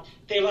ยู่ในพี่น้อง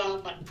แต่ว่า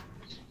มัน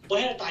บ่ใ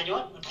ห้ตายย้อ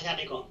นมันพยาธิ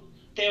นี่ก็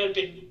แต่มันเ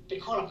ป็น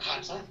ข้อรำคาญ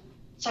ซะ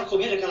สังคม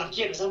เฮ็ดให้กำลังเค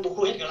รียดซะบุคค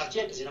ลเฮ็ดกำลังเครี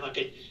ยดจังซี่นะมันเ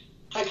ป็น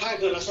คล้ายๆ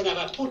คือลักษณะแ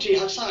บบผู้ที่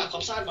รักษาควา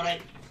มสะอาดบ่ได้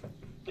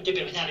มันจะเ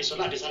ป็นพญาในโซ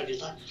ล่าเป็นสารพิ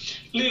ษ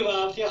หรือว่า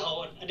ที่เขา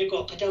อันนี้ก็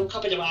เขาจะเข้า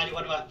ไปจะมาอยู่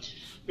ว่า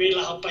เวล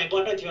าเขาไปบ่อ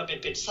นได้ที่ว่า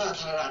เป็นสา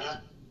ธารณะนะ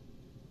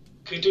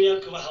คือตัวอย่าง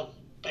คือว่าเขา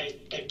ไป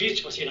บีช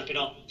ว่าสินะพี่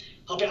น้อง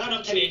เขาไปอาบน้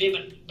ำทะเลนี่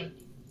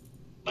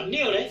มันเห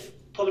นียวเลย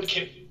เพราะมันเ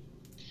ค็ม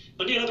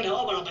มันนี่เราไปเอ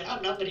าเราไปอาบ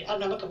น้ำไปดิอาบ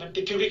น้ำมันก็มันเ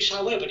ป็นพิวริกชา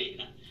วเวอร์ไปดิ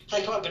นะให้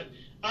เขาว่าเป็น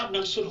อาบน้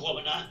ำสุนหัว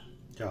มันนะ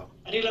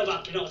อันนี้ระหว่าง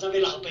พี่น้องถ้าเว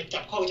ลาไปจั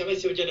บข้อจะไม่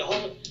ซิวจะเดี๋ยวห้อ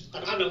งอ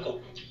าบน้ำก่อน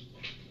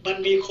มัน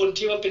มีคน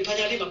ที่ว่าเป็นพ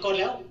ญานี่มาก่อน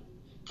แล้ว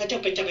เขาจะ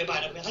ไปจับไปบ้าน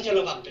นะเขาจะ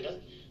ระวังไปนะ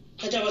เ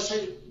ขาจะว่าใส่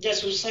ยา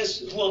สูบใส่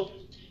หัว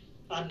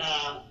อัน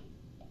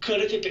เครื่อ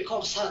งที่เป็นข้อ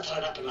สาธาร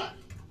ณะเป็นหลัก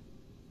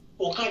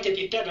โอกาสจะ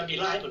ติดแป๊ดมันมี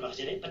หลายเป็นว่า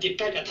จะได้มันติดแ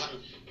ป๊ดกับทาง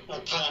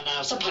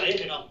สัมผัสได้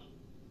พี่น้อง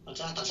มันจ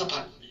ะทางสัมผั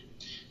ส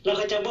แล้วเ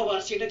ขาจะบอกว่า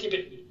สิ่งที่เป็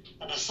น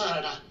สาธาร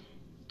ณะ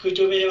คือจ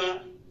ะไม่ได้ว่า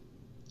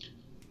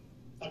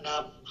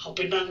เขาเ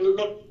ป็นนั่ง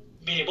รถ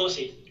เมล์บ่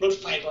สิรถ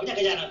ไฟบ่จัก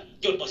รยาน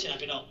ยนต์บ่สินะ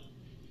พี่น้อง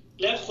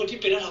แล้วคนที่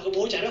เป็นนักข่าวก็บ่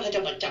รู้จักแล้วเขาจ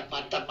ะมาจับมา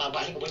ตัดมาบ่า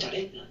ยให้ก็บ่รู้จักเ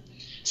ด้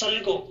ฉะนั้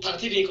นก็ทาง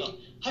ที่ดีก็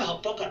ให้เขา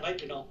ป้องกันไว้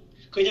พี่น้อง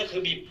คือยังคื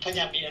อมีพยาย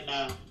ามมี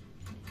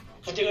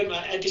เขาจะเรียกว่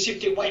า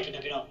antiseptic wipe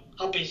พี่น้องเ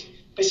ขา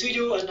ไปซื้ออ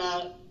ยู่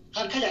ร้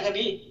านขายยาก็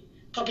มี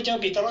เขาไปเจ้า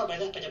มีตลอดไป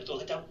นะประจำตัวเ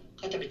ข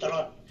าจะมีตลอ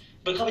ด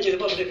เบิ่งเขาไปเจอ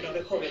บ่ได้พี่น้องไ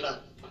ด้ข้อเวลา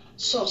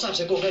2-3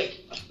ชั่วโมงเลย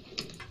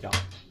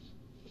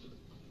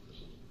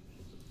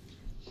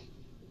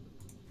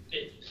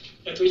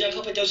แต่ทุกอย่างข้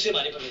าพเจ้าซื้อม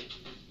านี่บ่ได้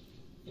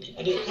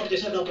อันนี้ข้าพเจ้า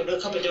ท่านเราเป็น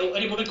ข้าพเจ้าอัน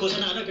นี้บ่เป็นโฆษ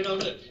ณาเด้อพี่น้อง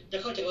เด้ออย่า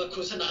เข้าใจว่าโฆ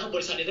ษณาของบ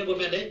ริษัทนี้ได้บ่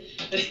แม่นเด้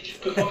อันนี้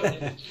คือ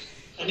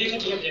อันนี้เขา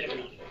เทียบได้พี่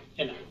น้องเ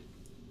ห็นมั้ย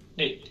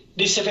นี่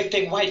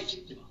disinfecting wipe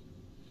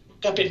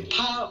ก็เป็น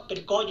ผ้าเป็น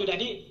ก้อนอยู่ใน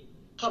นี้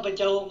ข้าพเ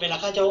จ้าเวลา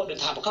ข้าพเจ้าเดิน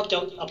ทางข้าพเจ้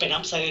าเอาไปน้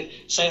ำใ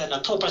ส่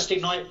โถพลาสติก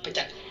น้อยไปจ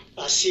าก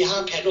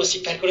4-5 แผ่นหรือ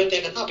10 แผ่นก็แล้วแต่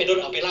กันถ้าไปโดน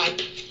เอาไปลาย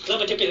แล้ว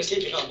มันจะเป็นสี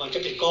พี่น้องมันจะ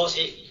เป็นก้อน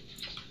สิ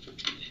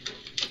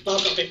เรา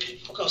ก็ไป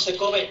เอาใส่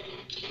ก้อนไว้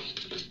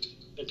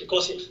เป็นก้อ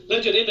นสิแล้ว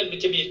จุดนี้มัน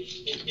จะ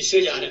มีซื้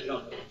อยาเนี่ยพี่น้อ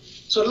ง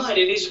ส่วนหลายเ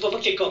ดี๋ยวนี้ซุปเปอร์มา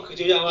ร์เก็ตก็คือ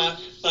ตัวอย่างว่า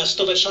สโต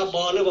ร์ช็อปบ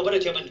อลหรือว่าบ่ได้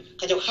ที่มันเ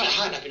ขาจะขายอาห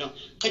ารนะพี่น้อง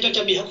เขาจ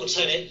ะมีให้คนใ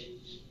ส่เลย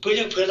เ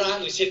พื่อล้าง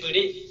หรือเช็ดมือ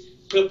นี่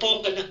เพื่อป้อง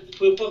กันนะเ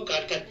พื่อป้องกั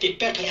นการติดแ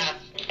ป้งพยาธิ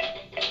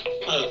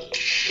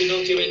พี่น้อ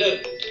งที่ไว้เด้อ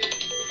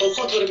เอา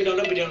ข้อโทษพี่น้อง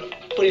นั้นไปเดียว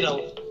พวกนี้เรา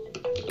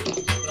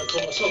โทร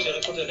มาสอบเดี๋ยว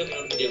ข้อโทษพี่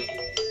น้องไปเดียว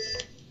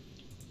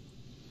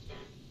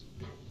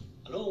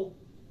ฮัลโหล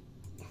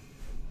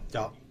เ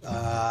จ้า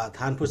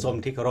ท่านผู้ชม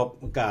ที่เคารพ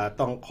ก็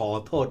ต้องขอ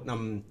โทษน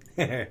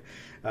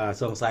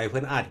ำสงสัยเ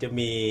พิ่นอาจจะ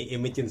มี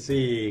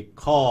emergency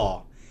call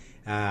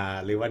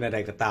หรือว่าใด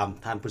ๆก็ตาม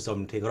ท่านผู้ชม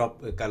ที่เคารพ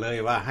ก็เลย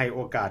ว่าให้โอ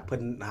กาสเพิ่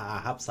น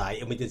รับสาย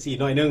emergency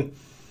หน่อยนึง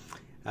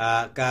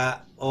ก็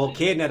โอเค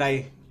ในใด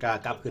ก็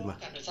กลับขึ้นมา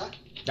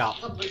เจ้า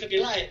มันก็มี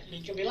หลา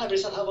ยบ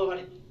ริษัทเฮาว่า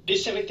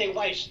disinfecting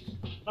wipes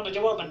แล้วมันจะ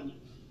ว่า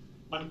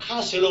มันค่า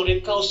เซโลนิน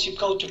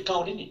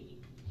 99.9 นี่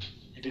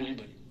ให้พี่น้องให้เ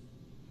บิ่ง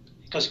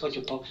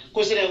99.9กู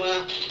แสดงว่า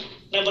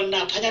ในบรรด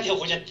าพญาเที่ยว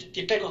คงจะ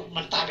ติดแป้ง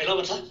มันตายไปแล้ว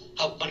มันซะ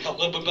มันเขาเ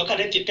บิ่งก็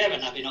ได้ติดแป้งแบ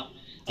บนั้นพี่น้อง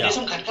อันนี้ส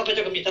ำคัญข้าพเจ้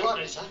าก็มีตลอด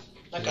เลยซะ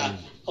แล้วก็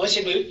เอาไว้เช็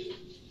ดมือ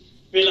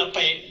เวลาไป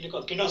นี่ก็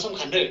พี่น้องสำ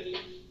คัญเด้อ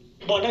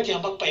บ่ได้ที่เฮ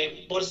ามักไป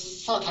บ่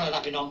สาธารณะ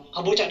พี่น้องเฮ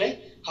าบ่จักเด้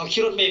เฮา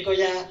ขี่รถเมล์ก็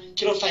อย่า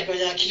ขี่รถไฟก็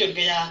อย่าขี่ยนต์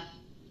ก็อย่า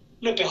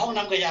หรือไปห้อง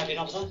น้ำก็อย่าพี่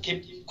น้องซะที่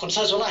คนซ่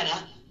าโซลายนะ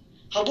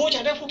เฮาบ่จั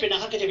กได้ผู้เป็นนะ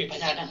ครับก็จะมีพ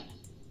ญานั่น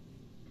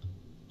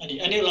อัน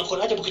นี้เราคน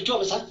อาจจะบ่คิดชั่ว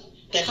ไปซะ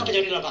แต่ข้าพเจ้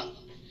านี่ระวัง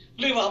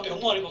หรือว่าไปห้อ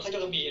งหมอนี่บ่เขาจะ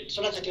มีส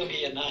ำหรับเขาจะมี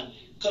อันนั้น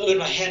ก็เอิ้น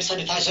ว่า hand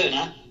sanitizer น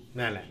ะ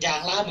นั่นแหละอย่าง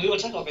ล้างมือมั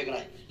นซะก็ไปก็ไ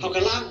ด้เฮาก็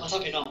ล้างเอาซะ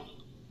พี่น้อง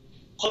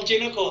ความจริง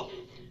แล้วก็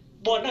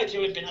บ่ได้ที่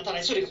มันเป็นอันตรา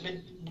ยสุดก็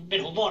เป็น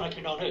หัวหม้อนะ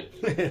พี่น้องเด้อ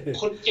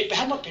คนเก็บไปใ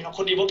ห้หมดพี่น้องค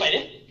นดีบ่ไปเ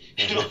ด้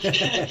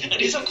อัน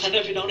นี้สำคัญเด้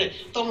อพี่น้องเด้อ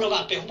ต้องระวั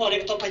งไปหัวหม้อเด้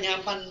ก็ต้องพยายาม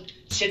มัน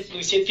เช็ดมื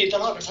อเช็ดตีนต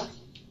ลอดไปซะ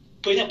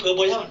เพื่อ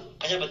บ่ให้มัน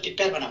พยายามมันติดแ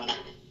ป้งมันนะ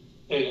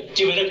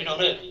จิไว้เด้อพี่น้อง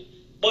เด้อ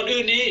บ่อื่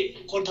นนี้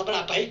คนธรรมด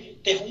าไป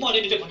แต่หัวหม้อ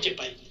นี่มีแต่คนเจ็บ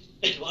ไป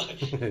ว่า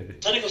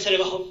ท่านก็แสดง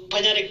ว่าพ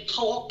ญานี่เข้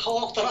าอ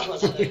อกตลอดว่า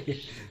ซะ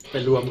ไป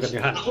รวมกันอยู่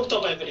หั่นต่อ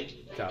ไปนี่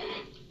ครับ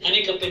อัน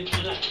นี้ก็เป็น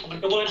มัน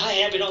ก็บ่ได้ใ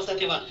ห้ไปน้องซะ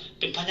ที่ว่า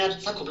เป็นพญา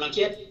สังคมรังเ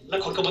กียจแล้ว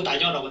คนก็บ่ตาย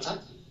ย้อนออกว่าซะ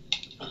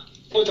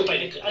พูดต่อไป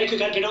นี่อันนี้คือ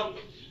การพี่น้อง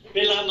เว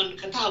ลามัน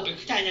คันท่าเป็น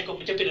ใจยังก็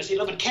มันจะเป็นจังซี่แ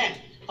ล้วมันแข็ง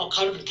เอาเข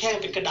ามันแข็ง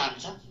เป็นกระดาน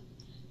ซะ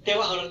แต่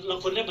ว่าเรา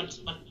คนเนี่ย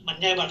มัน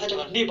ใหญ่บ่เขาจะ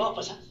ว่านี่บ่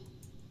ว่าซะ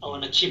เอาอั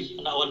นคิม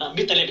เอาอัน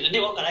มิตรเลยเป็น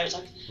นี่บ่ก็ได้ว่าซ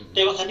ะแ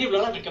ต่ว่าคันนี้แล้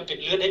วมันก็เป็น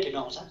เลือดได้พี่น้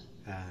องซะ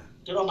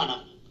จะต้องมานํ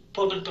เพร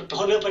าะมันเพ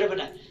ราะเลือดไปได้บ่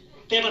ได้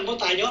แต่มันบ่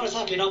ตายย้อนว่าซ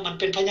ะพี่น้องมัน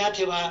เป็นพญา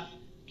ที่ว่า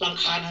รัง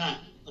คาญน่ะ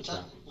ว่าซะ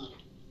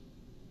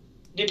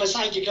นี่ภาษา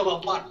อังกฤษก็ว่า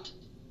what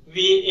w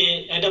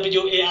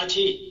a r t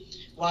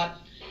what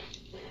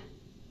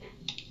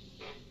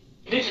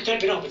นี่คือการ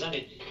พี่น้องเป็นจัง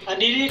นี้อัน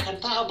นี้นี่คัน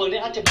ถ้าเอาเบิ่งนี่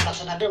อาจจะเป็นลัก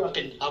ษณะแบบว่าเ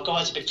ป็นเอาก็ว่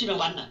าสิเป็นขี้แมง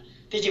วันน่ะ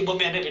ที่จริงบ่แ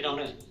ม่นเด้อพี่น้องเ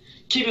ด้อ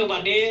ขี้แมงวั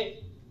นนี้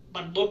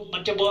มั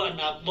นจะบ่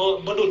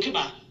บ่ดูดขึ้นม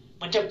า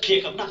มันจะเพีย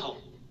กับหน้าเขา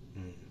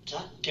ซะ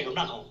เพียกับห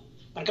น้าเขา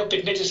มันก็เป็น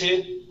เม็ดซื่อ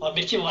ๆว่าเ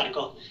ม็ดขี้แมงวัน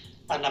ก็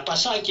อันน่ะภา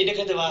ษาอังกฤษนี่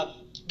ก็จะว่า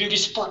beauty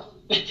spot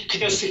คือ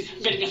จะสิ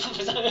เป็นงามภ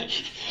าษา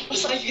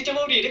อังกฤษจะ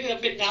บ่ดีเด้อ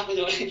เป็นงามก็จ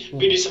ะ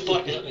beauty spot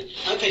ก็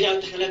เอาพยายาม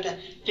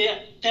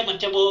แต่มัน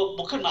จะ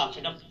บ่ขึ้นมาเป็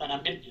นอันนั้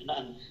นเป็น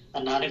อั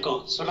นนั้นก็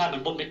ส่วนหลายมั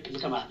นบ่เป็น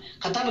ขึ้นมา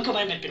คันถ้ามันขึ้นม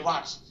ามันเป็นวา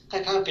ด คล้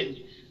ายๆเ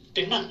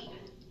ป็นนั่ง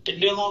เป็น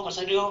เนื้องอกว่าซ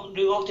ะเนื้อ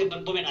งอกที่มั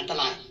นบ่แม่นอันต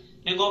ราย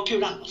เนื้องอกผิว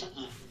หนังว่าซะ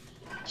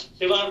แ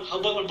ต่ว่าเขา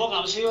เบิ่งมันบ่งา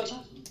มซื่อว่าซะ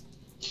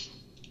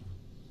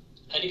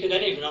อันนี้คือได้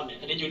พี่น้องเนี่ย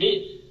อันนี้อยู่นี่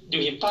อยู่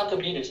หิมป้าก็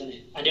มีนี่ซะนี่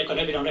อันเดียวกันไ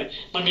ด้พี่น้องได้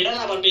มันมีหลา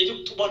ยๆมันมี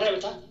ทุกบ่ได้ว่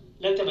าซะ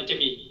แล้วแต่มันจะ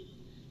มี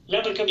แล้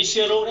วมันก็มีเ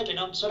ชื้อโรคได้พี่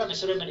น้องส่วนนั้นเป็นเ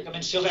ชื้อโรคมันก็เ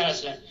ป็นเชื้อไวรัส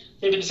แหละแ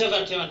ต่เป็นเชื้อไว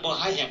รัสที่มันบ่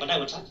หายแห้งบ่ได้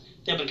ว่าซะ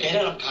แต่มันก็ให้ไ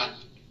ด้รำคาญ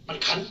มัน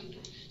คัน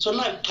ส่วนห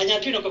ลายพยา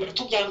ธิพี่น้องก็เป็น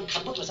ทุกอย่างคั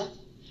นหมดว่าซะ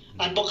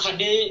อันบ่คัน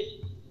นี่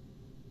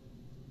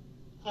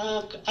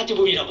อาจจะ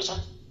บ่มีดอกว่าซะ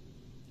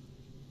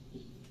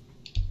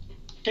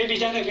แต่ดี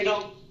จังเลยพี่น้อ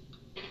ง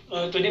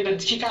ตัวนี้มัน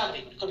ขี้กาก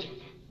นี่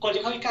ก่อนจะ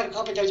เข้าขี้กากข้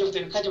าพเจ้าจะเ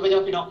ป็นข้าพเจ้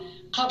าพี่น้อง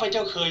ข้าพเจ้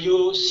าเคยอยู่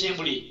เชียง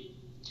บุรี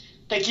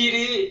แต่กี้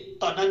นี้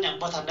ตอนนั้นยัง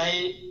บ่ทันได้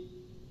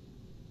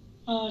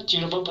จี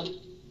นบ่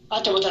อา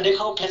จจะบ่ทันได้เ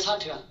ข้าแพทย์ชาติ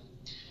เถื่อ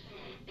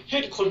เฮ็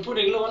ดคนผู้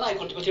นึงหรือว่าหลาย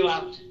คนที่ว่า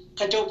เข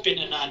าเจ้าเป็น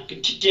อันนั้นเป็น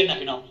ขี้เกียจน่ะ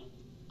พี่น้อง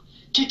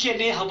ขี้เกียจ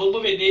นี่เฮาเบิ่งบ่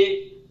เป็นนี่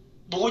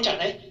บ่ฮู้จัก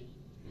ได้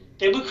แ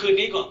ต่เมื่อคืน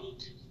นี้ก็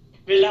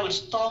เวลามัน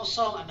ต้อง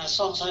ซ่องอันนั้น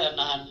ซ่องใส่อัน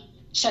นั้น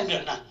แสงเดื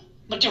อนน่ะ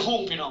มันจะหุ่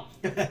งพี่น้อง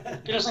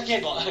พี่น้องสังเกต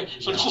บ่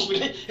มันหุ่งไป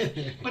เลย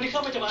วันนี้เข้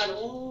าไปจะมาโ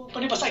อ้วัน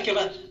นี้ภาษาอังกฤษ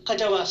ว่าเขา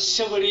จะว่า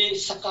silvery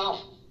scalp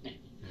นี่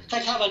คล้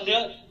ายๆว่าเ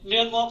นื้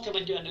องอกที่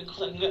มันอยู่อันนึง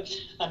เนื้อ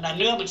อันนั้น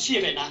เนื้อมันซี่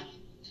ไปนะ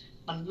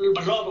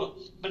มันรอบ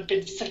มันเป็น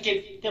สะเก็ด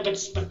ที่มั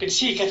นเป็น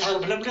ซี่คล้าย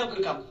ๆมันเริ่มคื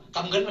อก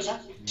ำเงินมาซะ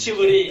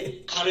silvery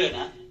color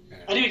นะ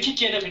อันนี้เป็นขี้เ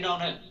กียจนะพี่น้อง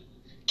เด้อ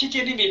ขี้เกี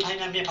ยจนี่มีพ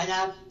ยา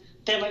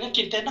แต่มันก็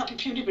กินแต่น้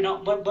ำผิวๆนี่พี่น้อง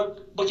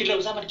บ่กินเริ่ม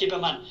ซะมันกินปร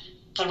ะมาณ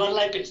คันว่าไ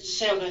ล่เป็นเซ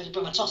ลล์ก็ป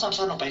ระมาณ 2-3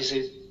 ชั้นออกไปซื่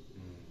อ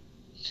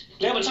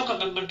แล้วมันสำคัญ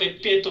มันไป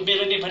เปลี่ยนตัวเม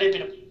ลานินมาได้เป็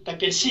นไปเ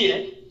ปลี่ยนสีเล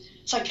ย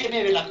สังเกตไหม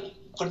เวลา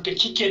คนเป็น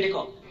ขี้เกียจนี่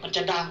ก็มันจ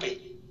ะด่างไป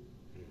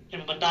เห็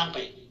นมันด่างไป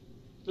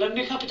แล้ว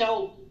นี่ข้าพเจ้า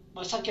ม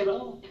าสังเกตว่า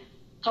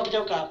ข้าพเจ้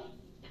ากับ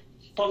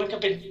พอมันก็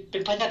เป็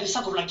นพยาธิที่สั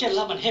งคมรังเกียจแ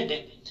ล้วมันเฮ็ดเด้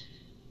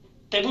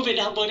แต่ผู้เป็น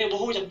เบอร์นี่บ่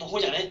ฮู้จั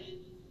กได้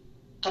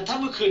คันถ้า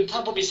เมื่อคืนถ้า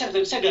บ่มีแสงเดื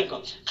อนก็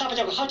ข้าพเ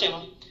จ้าก็เข้าใจว่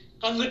า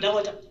ก็งึดนะว่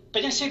าจะเป็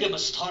นจังแสงเดือนมั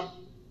นสะท้อน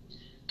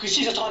คือ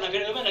สีสะท้อนน่ะเป็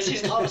นว่าสี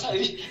สะท้อนซะ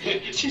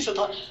สีสะ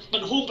ท้อนมั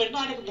นหุ่งเป็นหน้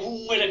านี่ก็หุ่ง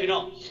ไว้เลยพี่น้อ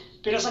ง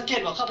พี่น้องสังเกต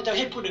ว่าข้าพเจ้าเ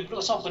ฮ็ดผู้นึงหรือ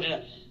ว่า2คนนี่แหล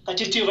ะก็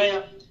จื้อๆไว้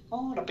อ๋อ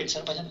เราเป็นสั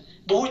นพยาธิ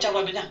บ่ฮู้จักว่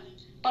าเป็นหยัง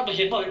ป้าบ่เ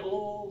ห็นบ่โอ้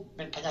เ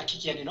ป็นพยาธิขี้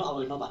เกียจนี่เนาะเอา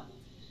เนาะบ่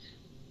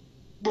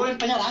บ่เป็น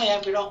พยาธิหาย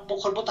พี่น้องบาง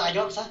คนบ่ตาย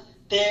ย้อนซะ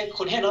แต่ค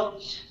นเฮ็ดแล้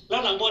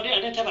วหลังบ่นี่อั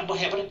นนี้ถ้ามันบ่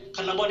แห้ง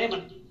คันหลังบ่นี่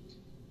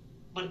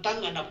มันตั้ง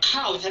อันดับข้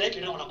าวแท้ได้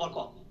พี่น้องหลังบ่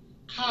ก็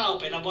ข้าว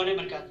ไปหลังบ่นี่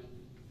มัน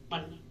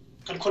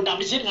คันคนดำ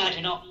นี่เฮ็ดง่าย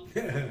พี่น้อง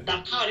ด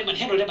ำข้าวนี่มันเ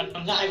ฮ็ดได้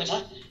มันง่ายว่าซะ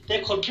แต่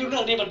คนผิวเหลื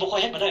องนี่มันบ่ค่อย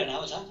เฮ็ดมาได้นะ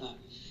ว่าซะ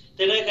แ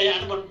ต่เลยก็อย่าง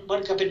นั้นมั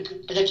นก็เป็น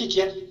พยาธิขี้เ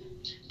กียจ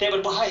แต่มั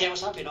นบ่หายแฮงว่า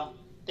ซะพี่น้อง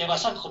แต่ว่า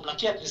สังคมรัง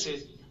เกียจซื่อ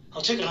ๆเขา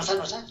ชื่อกันซั่น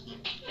ว่าซะ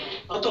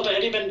เอาตัวไปอั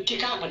นนี้เป็นขี้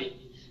กากบ่นี่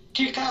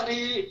ขี้กาก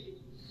นี่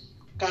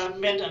การ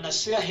แม่นอัน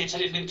เสื้อเห็ดช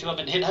นิดนึงที่ว่า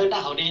มันเฮ็ดให้หน้า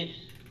เฮานี่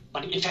มั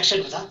นอินเฟคชั่น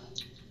ว่าซะ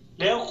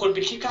แล้วคนเ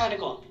ป็นขี้กากนี่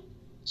ก็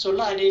ส่วนห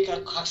ลายนี่ก็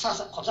รักษา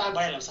ความสะอาดบ่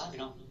ได้แล้วซะพี่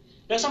น้อง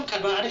แล้วสำคัญ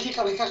ว่าอันนี้ขี้ก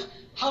าก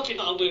เฮาพี่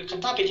น้องเอามือคัน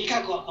ถ้าเป็นขี้กา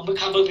กก็เอามือ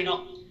คำเบิ่งพี่น้อง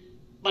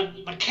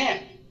มันแคบ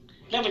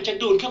แล้วมันจะ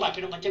ดูดเข้ามา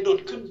พี่น้องมันจะดูด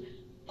ขึ้น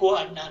กว่า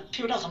อันนั้น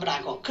ผิวหนังธรรมดา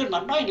ก็ขึ้นมา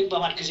น้อยนึงปร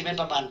ะมาณคือสิเป็น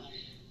ประมาณ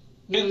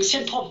1เส้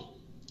นผม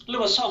หรือ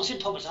ว่า2เส้น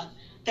ผมซะ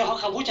แต่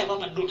เขารู้จักว่า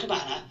มันดูดขึ้นมา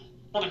นะ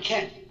แล้วมันแค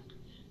บ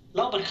แ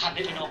ล้วมันคันไ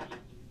ด้พี่น้อง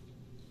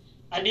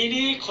อันนี้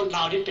นี่คนล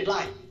าวนี่เป็นหล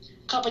าย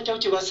ข้าพเจ้า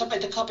จิว่าสมัย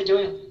ถ้าข้าพเจ้า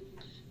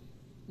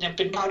ยังเ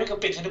ป็นบ่าวนี่ก็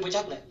เป็นทันบ่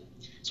จักเลย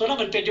ส่วนนั้น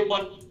มันเป็นอยู่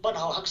บ่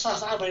เฮารักษา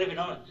สะอาดไว้ได้พี่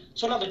น้อง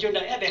ส่วนนั้นมันอยู่ใน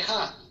แอดได้ค่า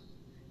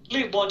หรื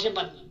อบ่ที่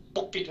มันป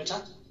กปิดมันซะ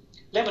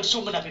แล้วมันซุ่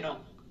มมันน่ะพี่น้อง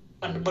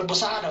มันบ่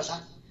สะอาดเอาซะ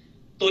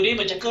ตัวนี้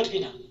มันจะเกิด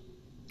พี่น่ะ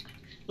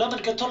แล้วมั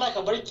นก็ทนได้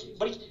กับบริ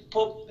พ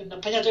วก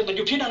พยาธิมันอ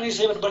ยู่พี่นั่งนี่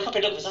ซื่อมันบ่เข้าไป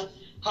ลึกซะ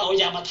ถ้าเอา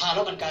ยามาทาแ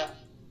ล้วมันก็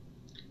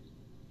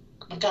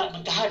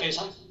หายไป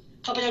ซะ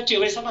ข้าพเจ้าเจอ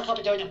ไว้ซะมาข้าพ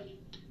เจ้ายัง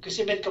คือ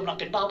สิเป็นกำลัง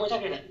เป็นบ้าบ่จัก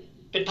เลยแหละ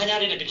เป็นพยาธิ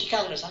นี่แหละเป็นขี้กา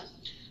กเลยซะ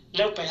แ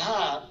ล้วไปหา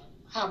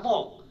หมอ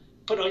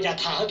เพิ่นเอายา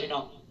ทาให้พี่น้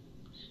อง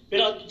เว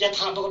ลายาท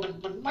า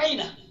มันไหม้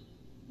น่ะ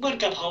เหมือน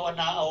กับเฮาอัน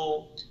น่ะเอา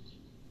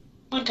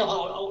เหมือนกับเฮา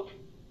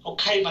เอา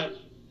ไข่มา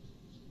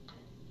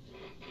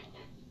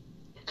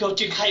คือเอา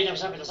จิ้นไข่นะ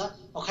ซะเป็นซะ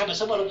เอาไข่มา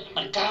สมมุติ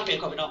มันกล้าไป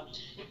ก่อนพี่น้อง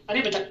อัน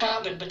นี้มันจะกล้า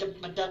เป็นมัน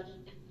จะ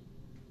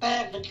แต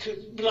กมันคือ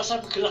ลั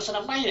กษณะ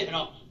ไหม้เลยพี่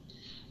น้อง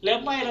แล้ว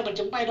ไหม้แล้วมัน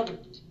จะไหม้แล้วมั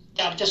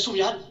นจะสู้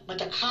ยันมัน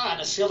จะฆ่า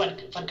น่ะเชื้อ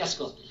ฟันกัส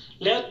ก็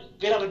แล้ว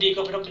เวลามันดีก็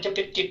พี่น้องมันจะเ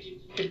ป็นกิจ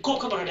เป็นควบ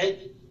เข้ามาได้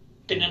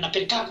เป็นอันนั้นเ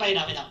ป็นกล้าไหม้น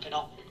ะพี่น้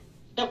อง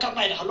แล้วกล้าไห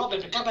ม้น่ะเขาลบเป็น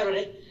กล้าไหม้ไ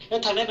ด้แล้ว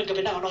ทางนั้นมันก็ไ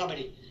ปนั่งนอนไป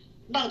ดิ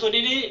นั่งตัว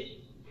นี้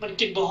มัน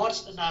กินบ่ฮอต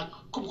น่ะ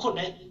คุ้มข้นไ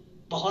ด้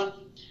บ่ฮอต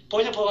เพรา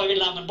ะว่าเว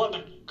ลามันบ่มั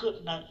นคือ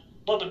น่ะ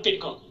บ่มันปิด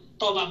ก็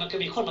ต่อมามันก็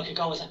มีคนมาคือเ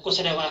ก่าซะก็แส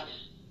ดงว่า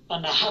อัน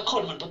น่ะ5ค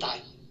นมันบ่ตาย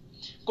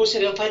ก็แส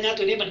ดงว่าพญา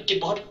ตัวนี้มันกิน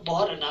บ่ฮ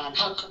อตอันน่ะ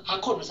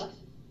5คนว่าซะ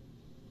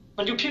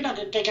มันอยู่ผิวหนัง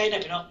ไกลๆน่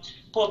ะพี่น้อง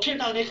พอผิว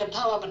หนังนี่คันถ้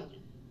าว่ามัน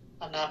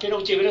อันน่ะพี่น้อ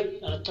งจิวิ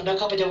ตอนนั้น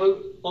ข้าพเจ้าเ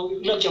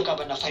รื่องเกี่ยวกับ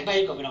อันน่ะไฟไหม้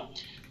ก็พี่น้อง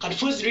คัน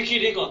first degree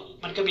นี่ก็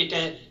มันก็มีแ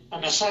ต่อัน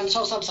น่ะสั้น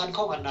2-3สั้นข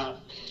องอันน่ะ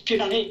ผิว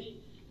หนังนี่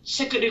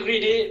second degree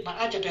นี่มัน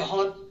อาจจะไปฮอ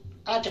ต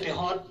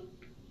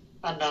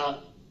อันน่ะ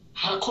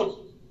5คน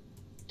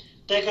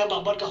แต่ก็บา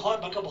งบ่ก็ฮอต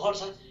มันก็บ่ฮอต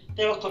ซะ แ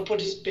ต่ว่าคนพูด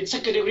เป็น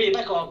second degree หม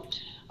ายความ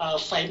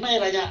ไฟไหม้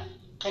ระยะ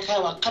คล้าย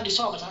ๆว่าขั้นที่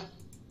2ซะ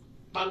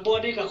บางบ่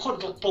นี่ก็คน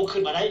ก็ปงขึ้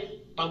นมาได้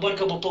บางบ่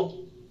ก็บ่ปง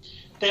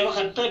แต่ว่า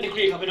คัน third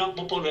degree เขาไปน้อง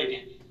บ่ปงเลยเนี่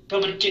ยเพรา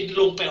ะมันกิน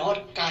ลงไปฮอด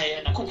กายอั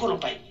นนั้นคุ้มๆล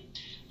งไป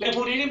แล้วพ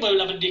วกนี้นี่เมื่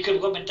อมันดีขึ้น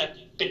ก็มันจะ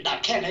เป็นดาด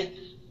แค่ไหน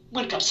เหมื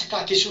อนกับสกา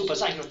ทิชชูภา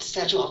ษาอังกฤษแ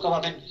ท้ชูเขาก็ว่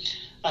าเป็น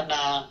อัน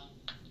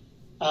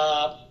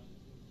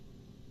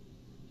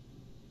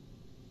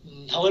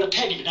เขาว่าแพ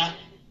นิคนะ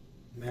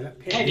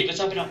แพนิคภา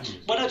ษาพี่น้อง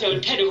บ่น่าจะเป็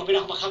นแพนิคของพี่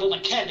น้องมาครับว่ามั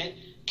นแค่ไหน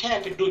แค่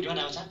เป็นดูดอยู่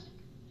นะว่าซะ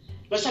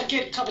แล้วสังเก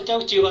ตข้าพเจ้า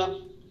จือว่า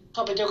ข้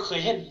าพเจ้าเคย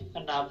เห็นอั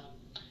น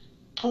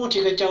ผู้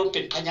ที่เขาเจ้าเ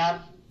ป็นพยาธิ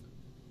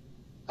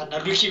อันนั้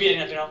นลูคีเมียเ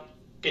นี่ยพี่น้อง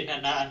เป็นอั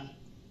นนั้น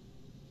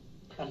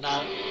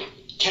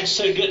แคนเซ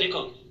อร์เลือดนี่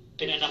ก็เ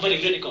ป็นอันนั้นมะเร็ง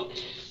เลือดนี่ก็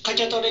เขา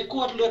จะต้องได้ก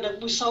วดเลือด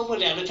มื้อเช้ามื้อ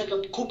แลงแล้วถ้าก็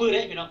คู่มือได้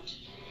พี่น้อง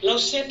แล้ว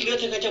เส้นเลือด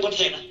เขาจะบ่แท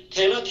งนะแท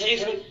งแล้ว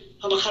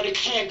เอามาเข้าใน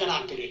แข้งกระดา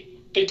ษไปเลย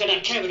เป็นกระดาษ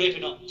แข้งไปเลย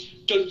พี่น้อง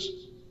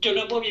จน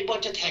บ่มีบ่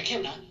จะแทงแข้ง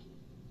นะ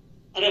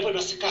อันนั้นเพิ่น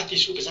ว่าสกาทิช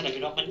ชูเป็นซั่นน่ะ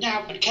พี่น้องมันยาว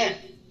มันแข้ง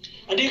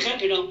อันนี้ครับ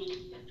พี่น้อง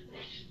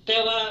แต่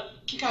ว่า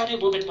ขี้กาเนี่ย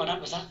บ่เป็นปานนั้น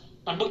ว่าซะ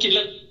มันบ่กินเล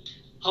ย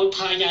เฮาท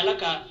ายาแล้ว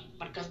ก็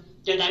มันก็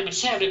ยาได้มัน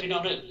แซ่บเลยพี่น้อ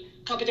งเด้อ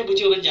ข้าพเจ้าบ่เ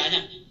ชื่อมันยาหยั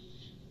ง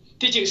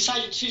ที่จริงใส่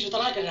สุต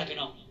ลาดกันนะพี่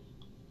น้อง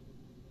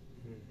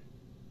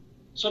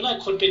ส่วนหลาย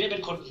คนเป็นนี่เป็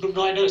นคนรุ่น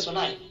น้อยเด้อส่วนห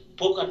ลาย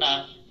พวกกันน่ะ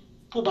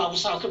ผู้บ่าวผู้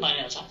สาวขึ้นมาเ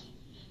นี่ยซะ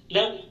แ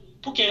ล้ว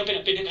ผู้แก่ก็เ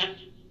ป็นอย่างนั้น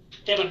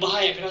แต่มันบ่ให้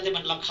พี่น้องแต่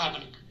มันรำคาญ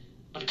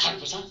มันขัด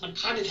ว่าซะมัน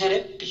ค้านแท้ๆเด้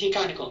ไปขี้ก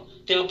านี่ก็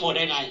แต่ว่าปวดไ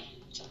ด้ไง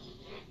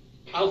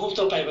เอาฮู้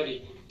ต่อไปบัดนี้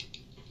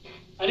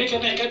อันนี้ก็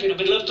แม่นกันพี่น้อง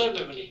มันเริ่มต้นไป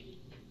บัดนี้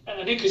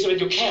อันนี้คือมัน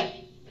อยู่แค่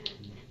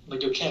มัน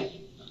อยู่แค่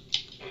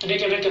อันนี้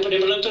ก็แม่นกันประเด็น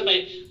มันเริ่มต้นไป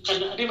คัน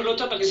อันนี้มันเริ่ม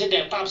ต้นมันก็สิแด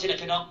งป้ามสิ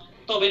พี่น้อง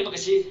ต่อไปมันก็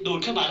สิดูด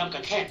ขึ้นมาแล้วมัน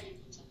ก็แค่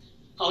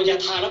เอายา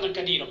ทาแล้วมัน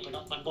ก็ดีหรอกพี่น้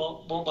องมัน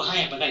บ่ให้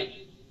มันได้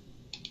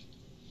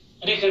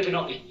อันนี้คือพี่น้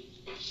องนี่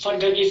ฟัน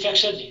กันอินเฟค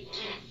ชั่นนี่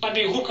มัน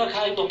มีฮุกคล้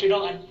ายๆบอกพี่น้อ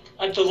ง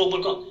อันตัววงมั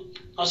นก็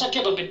เอาสักแค่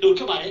มันเป็นดูด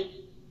ขึ้นมาเลย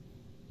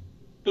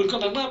ดูดเข้า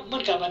มาเมื่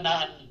อกับอันนั้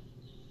น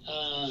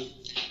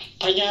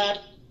พยาธิ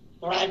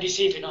ไลม์ดิ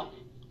ซีพี่น้อง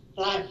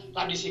ไล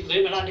ม์ดิซีเลย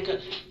มานี่ก็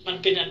มัน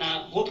เป็นอัน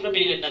ฮุบแล้ว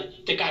มีอัน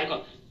แต่กายก็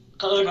เ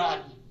ขาเอิ้นว่า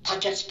ทา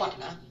ร์เก็ตสปอต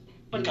นะ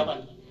มันกับมัน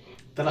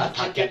ตลาดท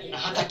าร์เก็ตนะ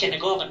ทาร์เก็ต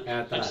ก็มัน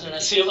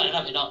เสื้อมันน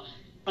ะพี่น้อง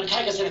มันคล้า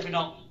ยกันซะพี่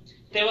น้อง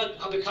แต่ว่า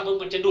เอาไปคำว่า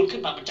มันจะดูดขึ้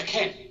นมามันจะแ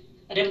ข็ง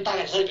อันนี้มันต่าง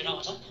กันซะพี่น้อง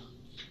ซะ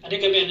อันนี้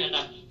ก็เป็นอัน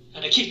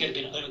นั้นคิดกัน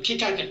พี่น้องคิด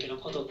กันพี่น้อง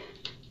ขอโทษ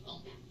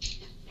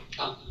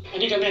อัน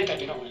นี้ก็แม่นกัน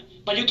พี่น้อง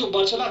มันอยู่ทุกบอ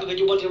ลส่วนมากมันอ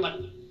ยู่บอลที่มัน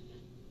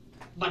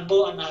บ่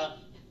อัน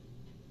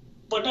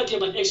บนนั้นที่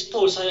มัน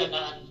expose อัน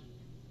นั้น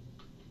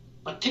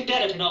มันทิกได้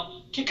พี่น้อง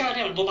ขี้กาเ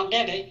นี่ยมันบ่มักแน่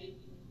ได้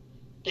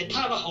แต่ถ้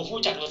าว่าเขาฮู้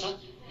จักว่าซะ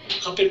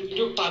เขาเป็น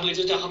ยุคป่ามือ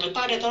จะเขาเป็น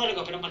ป้าได้เท่านั้น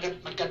ก็เป็น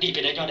มันก็ดีไป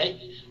ได้ย้อนได้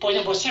พอยั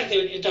งบ่แทรก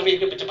อินเตอร์วี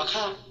มันจะมา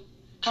ฆ่า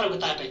เราก็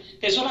ตายไป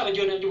แต่ส่วนมากมันอ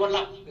ยู่บน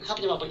ลับครับ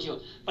จะบอกบ่เกี่ยว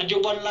มันอยู่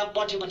บนลับบ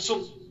นที่มันซุ่ม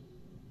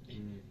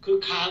คือ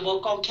ขาบ่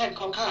กองแข้ง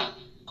ของข้า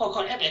ข้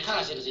อแอบไอ้ข้า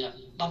สิ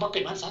มันบ่เป็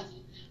นมันซะ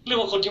หรือ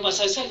ว่าคนที่มาใ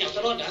ส่เสื้อเหนียวต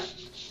ลอดนะ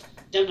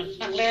ยังมัน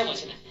นั่งแลบ่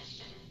สินะ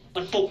มั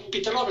นปกปิ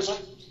ดตลอดไปซะ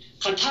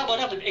คันถ้าบ่ไ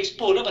ด้มันเอ็กซ์โพ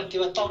สแล้วมันที่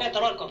ว่าต้องได้ต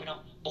ลอดก่อนพี่น้อง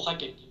บ่ค่อย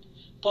เป็น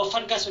พอฟั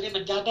นกัสนี่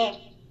มันยาแดด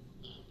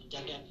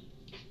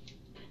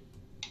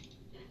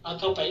เอา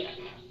เข้าไป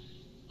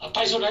ไป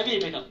โซนไหน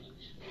พี่น้อง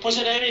พอโซ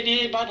นไหนนี่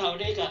บ้านเฮา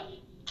นี่ก็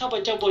ข้าพ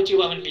เจ้าบ่จือ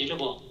ว่ามันมีหรือ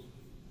บ่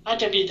อาจ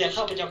จะมีแต่ข้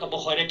าพเจ้าก็บ่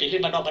ค่อยได้ไปเล่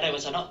นบ้านนอกบ่ได้ว่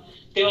าซั่นเนาะ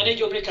แต่ว่านี่อ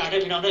ยู่อเมริกาได้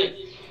พี่น้องเด้อ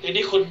เดี๋ยว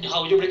นี้คนเฮา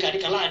อยู่อเมริกานี่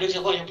ก็หลายโดยเฉ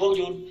พาะอย่างพวกอ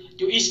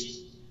ยู่อี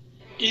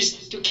ส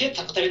to เขตท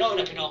างตะวันออก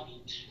นะพี่น้อง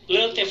เ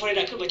ริ่มแต่ฟลอริด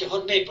าขึ้นมาจะฮอ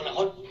ตเมกพุ่นล่ะฮ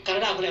อตแคน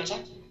าดาพุ่นแล้วซะ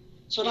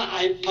ส่วน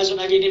พาโซ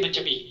นาวีนี่มันจ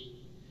ะมี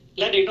แ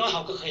ละเด็กน้อยเฮา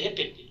ก็เคยเฮ็ดเ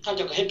ป็นข้าเ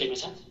จ้าก็เฮ็ดเป็นว่า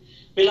ซั่น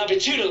เวลาไป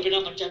ชื่อพี่น้อ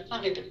งมันจะนั่ง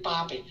ได้เป็นปลา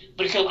ไป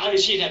มันคืออาริ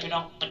ชีเนี่ยพี่น้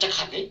องมันจะ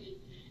ขัดเด้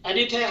อัน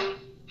นี้แท้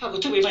เฮาก็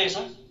ทึกใหม่ๆซ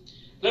ะ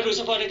แล้วโดยเฉ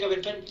พาะนี่ก็เป็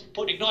นพ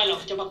วกเด็กน้อยเรา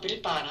จะมักไปเล่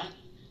นปลานะ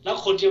แล้ว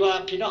คนที่ว่า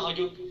พี่น้องเฮาอ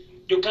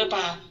ยู่ใกล้ปล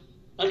า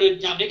แล้วโดย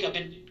ยามนี้ก็เ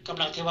ป็นก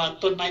ำลังที่ว่า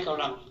ต้นไม้ก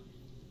ำลัง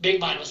เบ่ง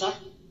บานว่าซะ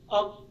ออ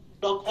ก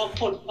ดอกออก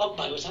ผลออกใ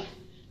บว่าซะ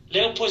แ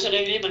ล้วโพสต์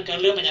นี้มันก็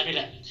เริ่มมาอย่างนี้แ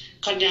หละ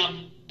คันยาม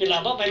เวลา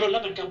บ่ไม่ล้นแล้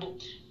ว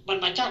มัน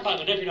มาจากใบเห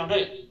มือนเด้อพี่น้องเด้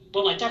อบ่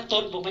มาจากต้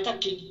นบ่มาจาก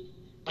กิ่ง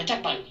มาจาก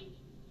ใบ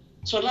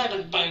ส่วนแรกมั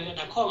นไป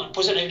นะข้อมันโพ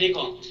สต์นี้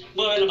ก่อนเ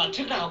มื่อเวลามัน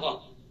ทึกดาวก่อน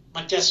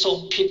มันจะส่ง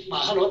ผิดมา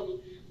หารถ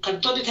คัน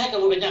ต้นที่แท้ก็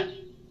บ่เป็นหยัง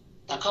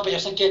แต่เข้าไปจ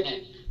ะสังเกตเนี่ย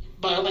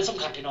ใบมันส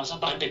ำคัญพี่น้องส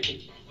บายไปผิด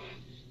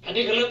อัน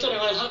นี้ก็เริ่มต้น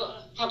ว่า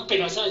ถ้าเป็น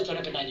ว่าซะตัว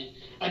นั้นเป็นอะไรนี่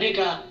อันนี้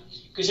ก็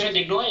คือสิเป็นเ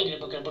ด็กน้อยนี่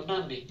บ่เกินบ่นั่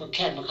งนี่บ่แ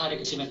ค้นบ่ฆ่าได้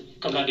ก็สิมัน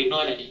กำลังเด็กน้อ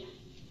ยแหละนี่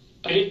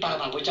ไปลิ้นปลา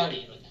มาบ่เจ้า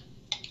นี่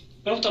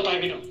แล้วต่อไป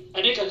พี่น้องอั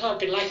นนี้ก็เข้า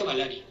เป็นไล่เข้ามา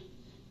แล้วนี่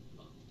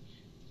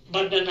บ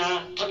รรณา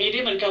ทำอี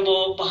นี้มันก็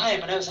บ่ให้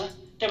มาแล้วซะ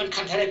แต่มัน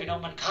คันแท้ได้พี่น้อง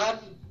มันคัน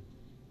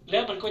แล้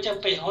วมันก็จะ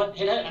ไปฮอดเ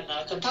ฮ็ดให้อันน่ะ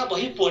คันถ้าบ่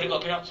ให้ปวดดีกว่า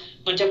พี่น้อง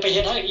มันจะไปเ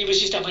ฮ็ดให้อีโม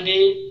ซิสเต็มอัน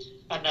นี้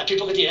อันน่ะผิด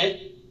ปกติได้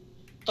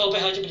ต่อไป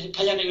เฮาจะเป็นพ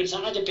ยานอื่นซะ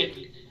อาจจะเป็น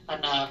อัน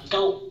น่ะเก้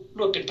าร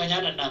วมเป็นพยา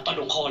นอันน่ะปลาด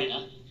งคอนี่น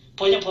ะเพ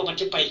ราะยังพอมัน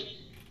จะไ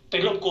ป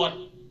รบกวน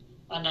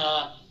อันน่ะ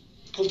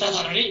ภูมิต้านท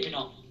านอันนี้พี่น้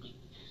อง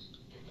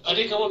อัน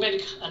นี้ก็ว่าเป็น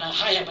อันน่ะใ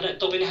ห้บ่ได้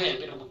ตไปให้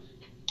พี่น้อง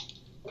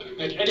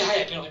อันนี้ให้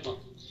พี่น้องเห็นบ่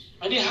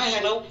อันนี้ให้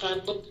แล้ว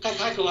การ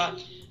คล้ายๆคือว่า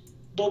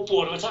บ บ่ป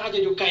วดว่าซะอาจจะ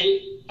อยู่ไกล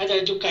อาจจะ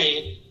อยู่ไกล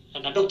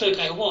ดอกเตอร์ไ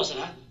กลของหมอซะ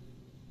นะ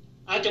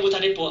อาจจะบ่ทั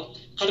นได้ปวด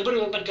คันบ่รู้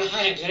มันก็หา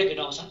ยได้พี่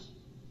น้องซะ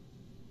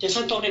จะ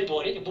สั่นต้องได้ปว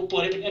ดนี่บ่ปว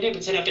ดเป็นอันนี้เป็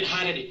นแสดงเป็นหา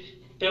ยได้นี่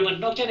แต่มัน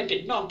นอกจากได้เป็น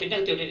น้องเป็นดั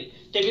งเตียวนี่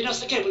แต่พี่น้อง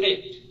สังเกตบ่ได้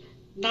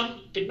น้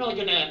ำเป็นน้องอ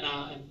ยู่ใน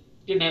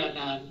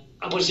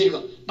อะโบซิลก็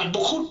มันบ่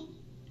คุ้น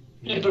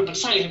นี่มัน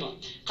ใส่ให้บ่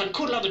คัน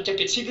คุ้นแล้วมันจะเ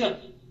ป็นสีเหลือง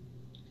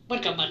มัน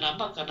ก็มันน้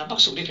ำมัก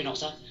สุกได้พี่น้อง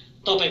ซะ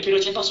ต่อไปพี่น้อ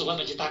งใช้มักสุกว่า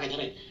มันจะต่างกันจัง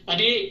ได๋อัน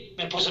นี้เ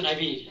ป็นโพสต์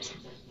IV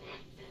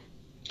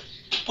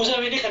โพสต์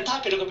IV นี่คันถ้า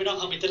เป็นกับพี่น้องเ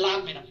ฮามีแต่ล้าง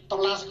แม่น้ำต้อง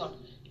ล้างซะก่อน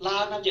ล้า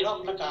งน้ำเย็นออก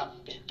แล้วก็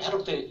ไปหาดอ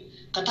กเตอร์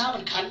คันถ้ามั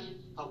นคัน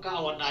เฮาก็เอ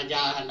าย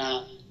า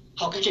เ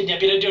ฮาก็กินยา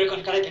เบลเดอร์ก่อ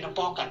นก็ได้เป็นน้ำ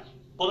ป้องกัน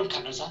บ่มันคั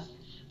นนั่นซะ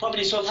เพราะมัน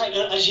มีส่วนคล้ายอะ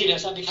ลเลอร์จี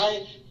ซะ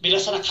มีลั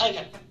กษณะคล้าย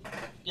กัน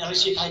ยาอะลเลอ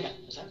ร์จีคล้ายกัน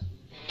ซะ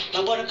แล้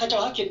วบ่เขาเจ้า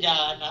หากินยา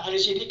อะลเลอ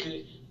ร์จีนี่คือ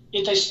อิ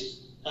นไท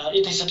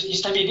ฮิ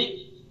สตามีนนี่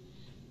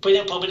เพ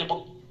ราะ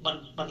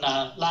มัน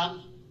ล้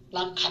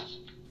างขัด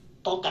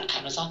ป้องกันขั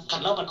ดนะซะขัด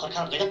แล้วมันค่อนข้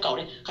างจะเก่าไ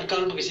ด้ขัดเก่า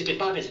มันก็สิเป็น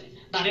บ้าไปซะ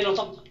ดังนี้เรา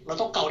ต้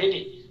องเก่าได้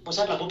นี่บ่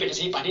ซั่นเราบ่เป็นจัง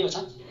ซี่ปานนี้ว่า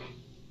ซั่น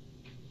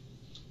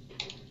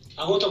เอ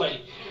าต่อไป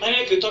อันนี้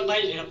คือต้นไม้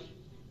เลยครับ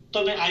ต้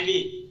นไม้ IV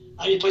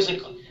เพอร์เซ็น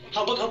ต์ก่อนเข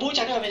าบู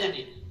จักได้เป็นจัง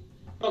นี้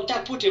นอกจาก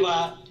พูดที่ว่า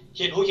เ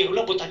ห็นหูเกี่ยวกับเ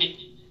รื่องโบทานิก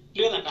เ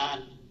รื่อง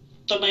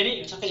ต้นไม้นี่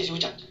สักก็จะรู้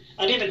จัก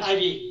อันนี้เป็น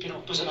IV พี่น้อง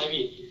ตัว IV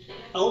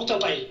เอาต่อ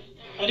ไป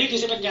อันนี้คือ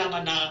สิเป็นยามั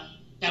น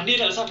อย่างนี้แ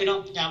หละซะพี่น้อง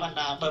ยามัน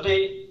บ่ไป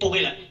ปรุงใ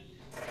ห้ล่ะ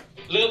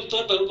เริ่มต้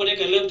นบ่ได้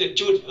ก็เริ่มเดือน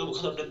จูนเข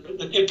าเ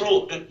ดือนเอพริล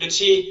เดือน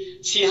4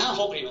 5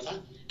 6นี่ว่าซะ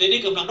เดี๋ยวนี้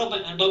กำลังบ่แ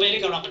ม่น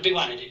กำลังมันเป็น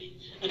ว่าได้นี่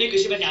อันนี้คือ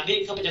สิเป็นยาที่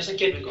ข้าพเจ้าสังเ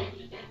กตไว้ก่อน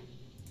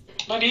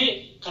วันนี้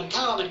คัน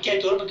ถ้ามันแก้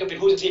ตัวมันก็เป็น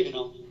ฮู้จังซี่พี่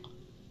น้อง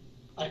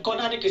อันก่อนห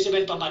น้านี้คือสิเป็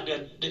นประมาณเดือน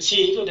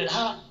4หรือเดือน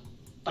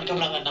5มันก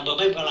ำลังบ่แ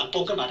ม่นกำลังปรุ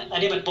งขึ้นมาอัน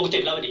นี้มันปรุงเต็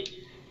มแล้ววันนี้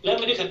แล้ว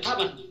วันนี้คันถ้า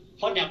มัน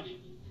ฮอดยาม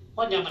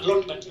มันลด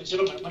มันสิ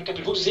ลดมันก็เ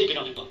ป็นฮู้จังซี่พี่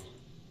น้องเห็นบ่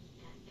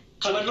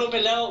คันมันลดไป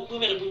แล้วบ่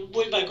แม่นบ่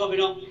มีใบก็พี่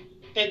น้อง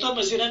แต่ต้น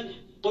มันสินั้น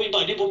บ่มีใบ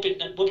นี่บ่เป็น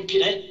พิษ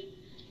ได้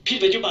พิษ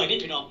ปัจจุบันนี้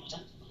พี่น้อง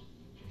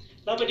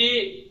แล้ววันนี้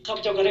ข้าพ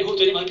เจ้าก็ได้ฮู้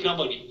ตัวนี้มาพี่น้อง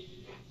บ่นี่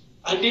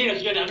อันนี้ก็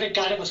อยู่ในอเมริก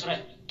าได้บ่ซั่น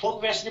พวก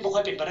เวสนี่บ่ค่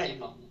อยเป็นไปได้เห็น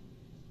บ่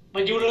มั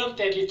นอยู่เริ่มแ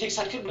ต่ที่เท็ก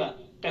ซัสขึ้นมา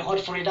ไปฮอต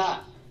ฟลอริดา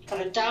ถ้า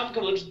จ้ามก็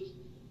มัน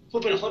ผู้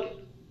เป็นฮอต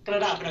แคนา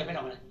ดาไปได้ไม่เอ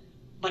านะ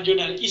มันอยู่ใ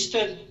นอีสเ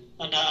ทิร์น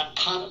พา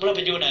ร์ท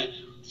มันอยู่ใน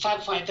ฝั่ง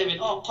ฝ่ายตะวัน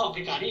ออกของอเม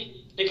ริกานี่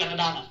ในแคนา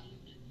ดาน่ะ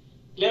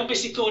แล้วเม็ก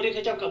ซิโกนี่เข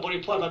าเจ้าก็บริ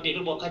โภคแบบนี้เข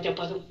าบอกเขาจะ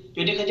อ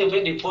ยู่นี่เขาจะเว้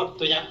นรีพอร์ต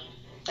ตัวอย่าง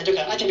เขาจะ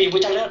อาจจะมีบ่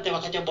จักแล้วแต่ว่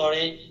าเขาจะบ่ไ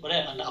ด้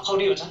เอาเข้า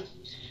นี่ว่าซั่น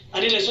อัน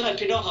นี้เลยสำหรับ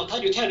พี่น้องเขาถ้า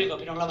อยู่แถวนี้ก็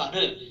พี่น้องระวังเ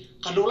ด้อ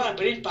คันลูกหลานไป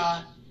เล่นปลา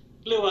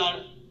หรือว่า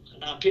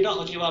พี่น้องเข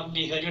าที่ว่า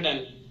มีเขาอยู่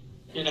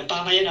ในป่า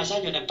ไม้นะซะ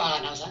อยู่ในป่า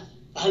นะซะ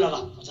ให้ระวั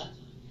งซะ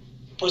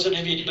โพสต์ใน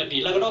วีนี่มันมี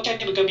แล้วก็นอกจาก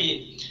นี้มันก็มี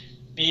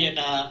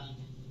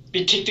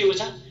ทิกติว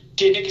ซะ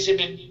ที่นี่ก็สิเ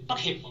ป็นปัก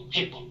เห็บบ่เ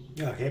ห็บ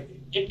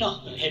เนาะ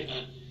เห็บ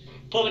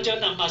พวกมันจะ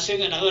นำมาซึ่ง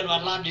เอิ้นว่า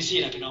ลามดีซี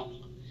น่ะพี่น้อง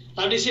ล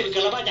ามดีซีมันก็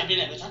ระบาดอย่างนี้แ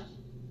หละซะ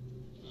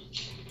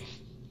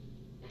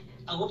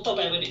เอางบต่อไป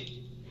บัดนี้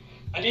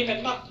อันนี้เป็น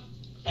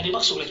มั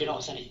กสุกเลยพี่น้อง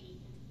ซะนี่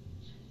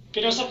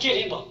พี่น้องสังเกตเ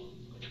ห็นบ่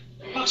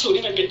มักสุก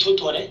นี่มันเป็น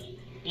ถั่วๆเด้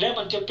แล้ว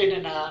มันจะเป็น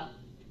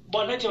บอ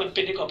นนั้นที่มันเ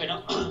ป็นนี่ก็เป็นเนา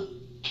ะ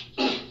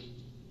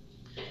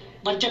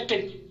มันจะเป็น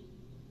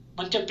เ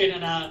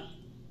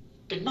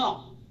ป็นนอก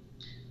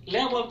แ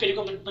ล้วมันเป็น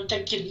ก็มันจะ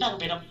กินนั่ง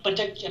ไปนะมัน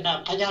จะ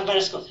พยาธิไว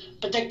รัสก็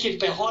มันจะกิน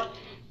ไปฮอต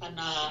เห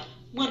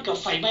มือนกับ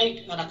ไฟไหม้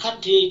ขั้น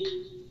ที่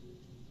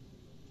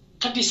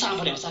3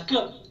บ่ได้ว่าซะเกื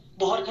อบ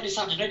บ่ฮอตขั้นที่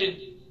3อย่างน้อยนึง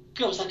เ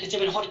กือบซะจะ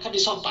เป็นฮอตขั้น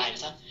ที่2ปลาย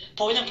ซะเพ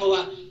ราะว่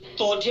า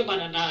ตัวที่มัน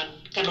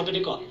กันลงไป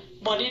นี่ก่อน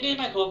บ่นี่ห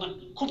มายความว่ามัน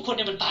คุมคน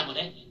นี่มันตายหมดเ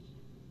ด้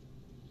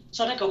ฉ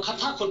ะนั้นก็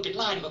ถ้าคนเป็น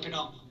ลายนี่ก็พี่น้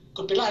องค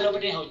นเป็นลายแล้วบ่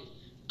ได้เฮา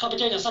ข้าพเ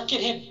จ้าจะสังเกต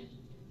เห็น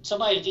ส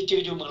มัยที่จือ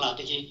อยู่เมืองลาว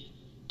ตะกี้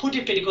ผู้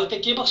ที่เป็นก็ตะ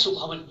กี้มักสุขเ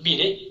ฮามันมี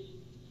เด้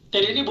แต่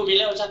เดี๋ยวนี้บ่มี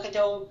แล้วซะเขาเ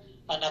จ้า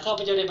ข้าพ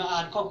เจ้าได้มาอ่า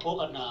นของพวก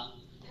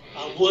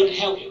World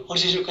Health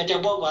Organization เขาเจ้า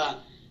บอกว่า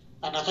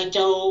เขาเ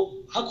จ้า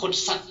เฮาคน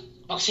สัตว์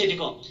วัคซีนนี่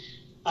ก็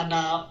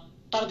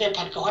ตั้งแต่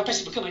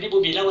1980ขึ้นมานี่บ่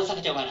มีแล้วว่าซะเข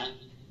าเจ้าว่านะ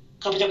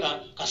ข้าพเจ้า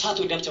ก็สา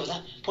ธุเด้อเจ้าซะ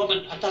เพราะมัน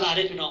อันตรายเ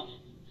ด้พี่น้อง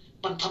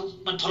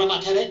มันทรมาน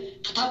แท้เด้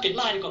ถ้าเป็น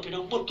ลายนี่ก็พี่น้อ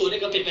งหมดตัวนี่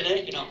ก็เป็นไปได้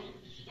พี่น้อง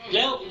แ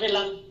ล้วเว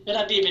ล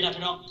าดีไปนะ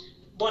พี่น้อง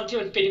บอนที่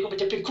มันเป็นก็มัน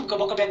จะเป็นคุบกระ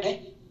บอกกระแบกได้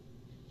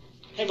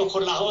ให้บอกค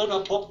นลาวเอิ้นว่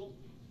าพบ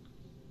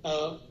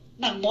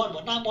นั่งมอนบ่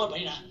นั่งมอนบ่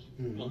นี่นะ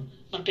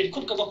มันเป็นคุ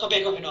บกระบอกกระแบ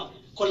กก็พี่น้อง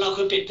คนลาวเค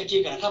ยเป็นตะกี้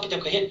ก็ข้าพเจ้า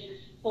เคยเห็น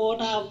โอ้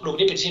หน้าหลูก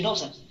นี่เป็นซีโน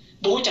ซั่น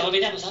บ่ฮู้จักว่าเป็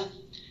นหยังซะ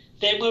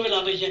แต่เมื่อเวลา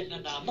ไปเห็น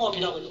หม้อ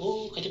พี่น้องโอ้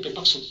เขาจะเป็น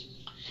มักสุก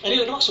อันนี้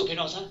มักสุกพี่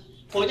น้องซะ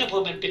เพราะว่าพอ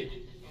มันเ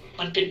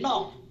ป็นนอ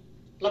ก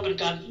แล้วมัน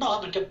การนอก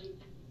มันก็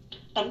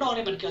น้ำนอก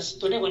นี่มันก็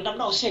ตัวนี้ว่าน้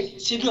ำนอก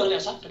สีเหลืองแล้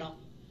วซะพี่น้อง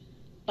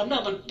น้ำนอ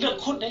กมันเลือก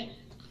ข้นเด้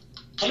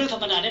ถ้าเลือกธร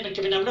รมดาเนี่ยมันจ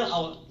ะเป็นน้ำเลือกเฮ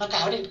าน้ำก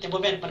าวนี่แต่บ่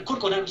แม่นมันข้น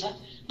กว่านั้นซะ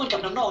มันกับ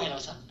น้ำนอกให้เรา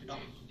ซะพี่น้อง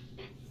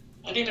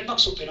อันนี้เป็นมัก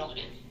สุกพี่น้องอัน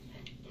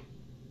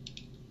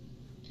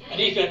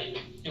นี้เกิด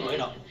อยู่พี่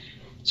น้อง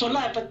ส่วนหล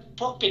าย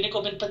พวกเป็นนี่ก็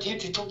เป็นประเทศ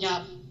ที่ทุกข์ยา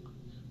ก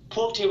พ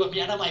วกที่ว่ามี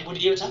อนามัยบ่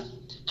ดีซะ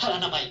ขาดอ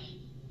นามัย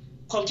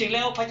ความจริงแ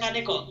ล้วพนักงาน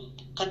นี่ก็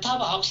คันถ้า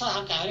ว่ารักษาร่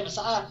างกายนี่มันส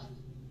ะอาด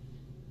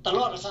ตล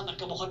อดซะมัน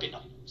ก็บ่ค่อยเป็นด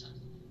อก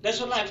และ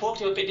ส่วนหลายพวก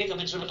ที่มันเป็นนี่ก็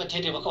เป็นส่วนประเท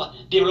ศที่ว่าก็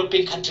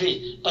developing country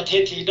ประเท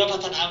ศที่ด้อยพั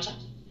ฒนาซะ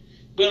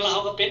เบื้องเรา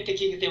ก็เป็นตะ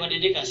กี้แต่ว่าเ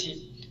ด็กๆก็สิ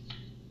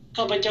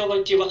ข้าพเจ้าว่า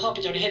จิว่าข้าพ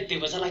เจ้าได้เฮ็ดตื่น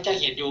ว่าซะหลังจาก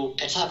เห็นอยู่แ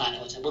ผ่นซ่าบาน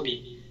ว่าซะบ่มี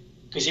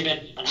คือสิเป็น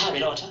ปัญหาไป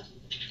แล้วซะ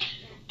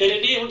แต่เดี๋ย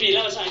วนี้มันมีแ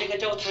ล้วซะอันนี้ก็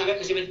เจ้าทางก็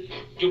คือสิเป็น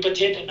อยู่ประเ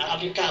ทศอ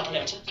เมริกาพุ่นแ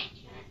ล้วซะ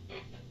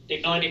เด็ก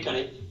น้อยนี่ก็เล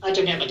ยอาจจ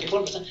ะแม่นบัดที่พ้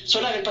นซะส่ว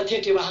นหลายเป็นประเทศ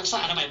ที่ว่ารักษา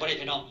อนามัยบ่ได้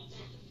พี่น้อง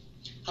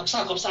รักษา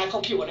ความสะอาดขอ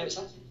งผิวบ่ได้ซ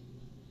ะ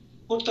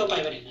ปุ๊บต่อไป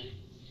บัดนี้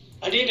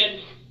อันนี้เป็น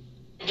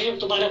นี่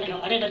ตัวมาแล้วพี่น้อ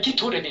งอันนี้มันคิด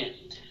ทูดอันนี้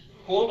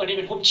โหอันนี้เ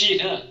ป็นฮุบจี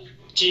เด้อ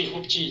จีฮุ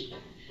บจี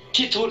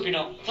คิดทูดพี่น้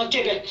องสังเก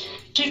ตเลย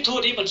คิดทูด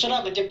นี่มันส่วนมา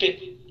กมันจะเป็น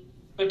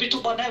ทุ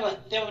กบอลได้ว่า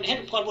แต่มันเฮ็ด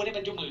ก่อนบ่ได้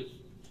มันอยู่มือ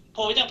พ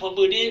อจังพอ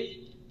มือนี้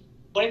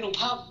บ่ได้นุ่ง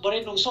ผ้าบ่ได้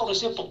นุ่งโซ่หรือ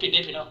เสื้อปกปิดได้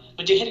พี่น้อง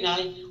มันจะเฮ็ดง่า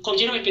ยความจ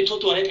ริงแล้วมันเป็นทั่ว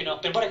ตัวได้พี่น้อง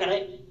เป็นบ่ได้ก็ได้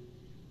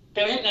แต่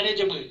เฮ็ดงานได้อ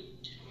ยู่มือ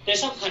แต่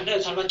สำคัญเด้อ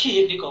คันว่าขี้เ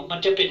ห็นนี่ก็มัน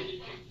จะเป็น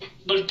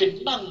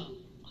นั่ง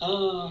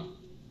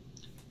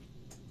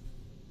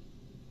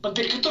มันเ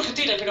ป็นคือต้นคือ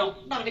ที่ได้พี่น้อง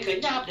นั่งนี่ก็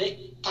หยาบเด้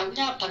ทางหย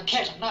าบทางแค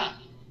บทางหน้า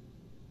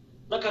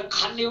แล้วก็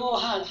คันนี่โอ้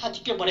5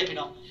ที่เปียบ่ได้พี่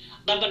น้อง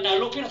ดังบรรดา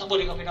ลูกพี่น้องทั้งหมด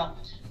นี่ก็พี่น้อง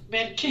แม่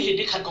นขี้เห็น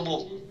นี่คันกระโบ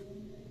ก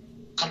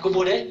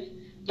เด้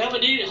แล้ววั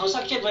นนี้เขา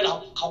สังเกตไว้แล้ว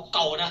เขาเ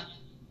ก่านะ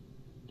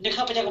นี่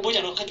ข้าพเจ้าก็บ่อย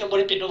ากรู้เขาจะบ่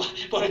ได้เป็นว่า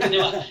บ่ได้กัน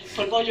ว่าเ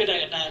พิ่นบ่อยู่ได้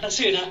หนัง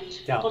สือนะ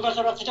เพิ่นว่าเข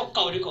าเจ้าเ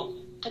ก่าดีกว่า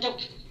เขาเจ้า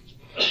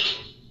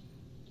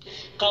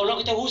เก่าแล้ว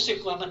ก็จะรู้สึก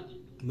ว่ามัน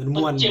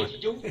ม่วนเจ็บ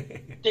อยู่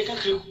แต่ก็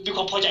คือมีค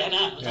วามพอใจน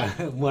ะ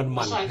ม่วน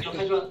มันสร้างเขาเ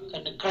รียกว่า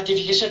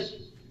gratification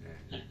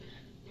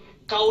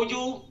เก่าอ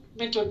ยู่แ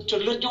ม่นจ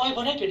นเลือดย้อย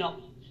บ่ได้พี่น้อง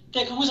แต่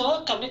คือรู้สึกว่า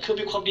กรรมนี่คือ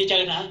มีความดีใจ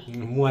นะ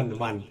ม่วน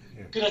มัน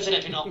คือการแสด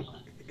งพี่น้อง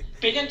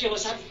เป็นอย่างเกี่ยวกั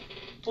บสัตว์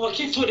เพราะว่า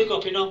คิดทั่วดีกว่า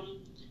พี่น้อง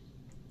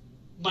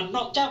มันน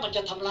อกจากมันจ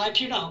ะทำร้าย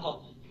ผิวหนังก็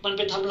มันเ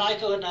ป็นทำร้าย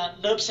คือ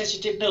nerve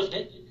sensitive nerve เ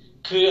นี่ย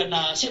คือ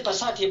เส้นประ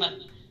สาทที่มัน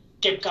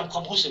เก็บกับคว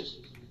ามรู้สึก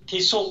ที่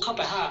ส่งเข้าไ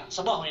ปหาส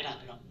มองนี่นะ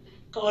พี่น้อง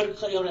ก็เ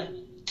รียกว่า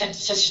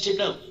sensitive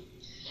nerve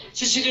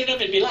sensitive nerve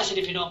เป็นมีหลายช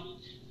นิดพี่น้อง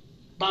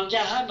บางอย่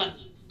างให้มัน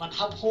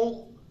รับรู้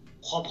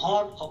ความร้อ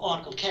นของอ่อน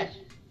กับแข็ง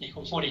นี่ข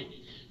องพวกนี้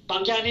บา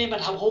งอย่างนี่มัน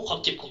รับรู้ความ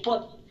เจ็บของปวด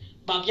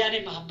บางอย่าง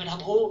นี่มันรั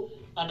บรู้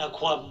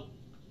ความ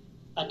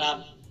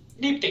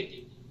นิบติด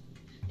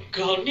คื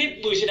อเขานิบ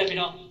มือสิได้พี่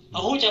น้องเอา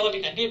หูใจว่าเป็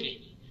นการนิบนี่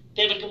แ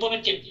ต่มันก็บ่แม่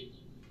นเจ็บ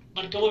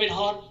มันก็บ่เป็น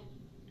ฮ้อน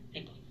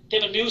แต่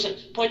มันมีรู้สึก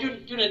พออ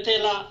ยู่ในแต่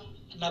ละ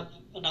ห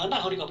น้า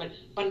เขาดีกว่าเป็น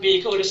มันมี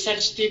ก็เป็น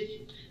sensitive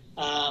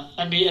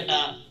มันมี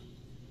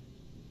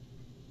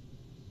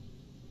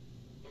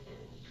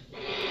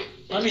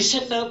มันมีเส้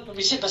นเnerveมัน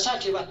มีเส้นประสาท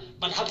ที่ว่า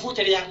มันรับรู้แ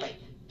ต่ละอย่างไป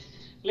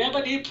แล้วบั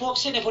ดนี้พวก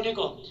เส้นในพวกนี้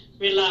ก็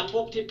เวลาพว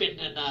กที่เป็น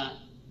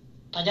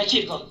พยาธิ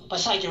ก็ภา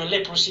ษาอังกฤษว่า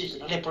leprosy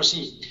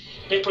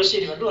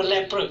นี่มันรู้ว่า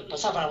leper ภา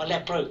ษาบาลีว่า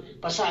leper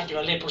ภาษาอังกฤษ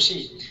ว่า leprosy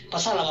ภา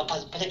ษาลาวว่า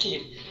พยาธิ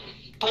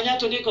พยาธิ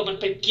ตัวนี้ก็มัน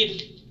เป็นกิน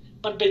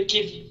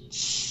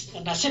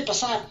เส้นประ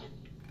สาท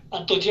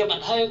ตัวที่มัน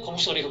ให้ของ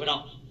ส่วนนี้ก็ไปน้อ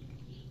ง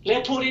แล้ว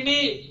พวกนี้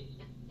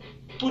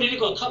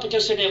ก็เข้าไปเจอ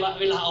เสน่ห์ว่า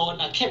เวลาเอา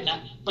เข้มนะ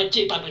มัน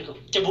จีบปากมันก็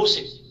จะรู้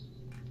สึก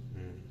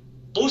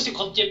ค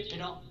วามเจ็บพี่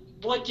น้อง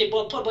บ่เจ็บบ่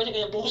ปวดบ่จังไ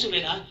ด๋บ่รู้สึกเล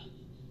ยนะ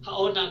เอ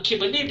าเข้ม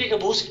มันนิ่มนี่ก็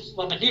รู้สึก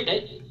ว่ามันนิ่มได้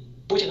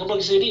บ่จังก็เบิ่ง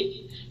ซื่อนี่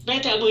แม้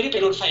แต่มือนี่ไป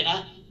รถไฟนะ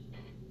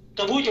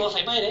ก็บ่จะว่าไฟ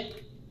ไหม้เด้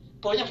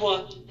เพราะจังพอ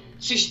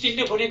16เ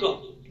นี่ยพวกนี้ก็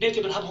เนี่ย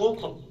ที่มันทำฮู้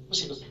ของ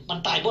มัน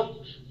ตายหมด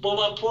บ่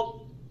ว่าพวก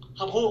ท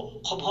ำฮู้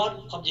ความร้อน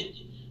ความเย็น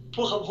พ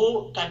วกทำฮู้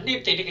การนิ่ม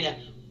ติดนี่ก็อย่าง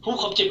ฮู้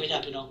ความเจ็บก็อย่า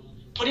งพี่น้อง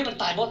พวกนี้มัน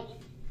ตายหมด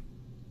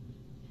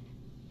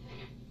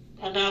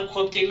คว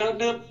ามจริงแล้ว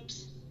เนิบ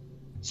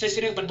เส้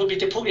นมันบ่มี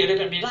แต่พวกเดียวเลย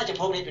มันมีหลายจำ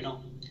พวกเลยพี่น้อง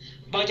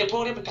บางจำพว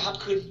กนี้มันก็ฮับ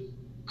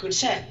คืน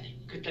แทรก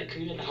คื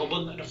อเขาเบิ่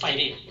งไฟ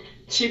นี่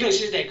ซีเดอร์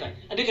ซิสได้ก่อน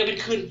อันนี้ก็เป็น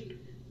คืน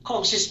ขอ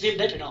งซิสเต็ม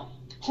ได้พี่น้อง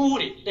ฮู้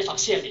นี่ได้ฟัง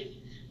เสียงนี่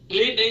ห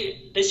รือ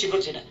ได้สิบร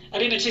ถสินะอัน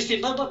นี้เป็นซิสเต็ม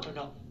เบิ่งพี่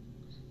น้อง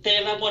แต่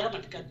ละบ่ถ้ามั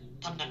นก็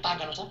ทำงานต่าง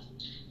กันเนาะซะ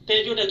แต่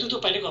อยู่ในทั่ว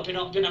ๆไปนี่ก็พี่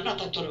น้องอยู่นำหน้า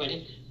ตัวไว้นี่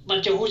มัน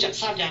จะฮู้จัก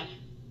3อย่าง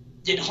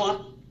เย็นร้อน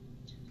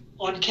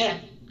อ่อนแข็ง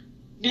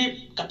นิ่ม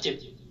กับเจ็บ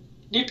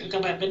นิ่มก็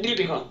แบบเป็นนิ่มไ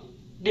ปก่อน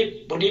นิ่ม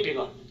บ่นิ่มไป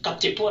ก่อนกับ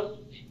เจ็บปวด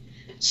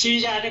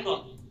4อย่างนี่ก็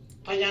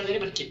พยายามใ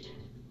ห้มันกิน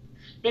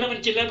เวลามัน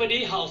กินแล้วบัดนี้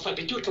เฮาไฟไป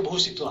จุดก็บ่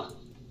รู้สึกตัว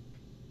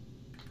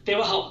แต่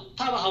ว่า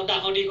ถ้าว่าเฮาดัง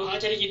เฮาดีก็เฮา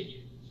จะได้กิน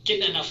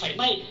ไฟไ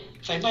หม้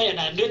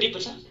เนื้อดิบ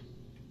ซะ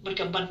มัน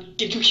ก็มัน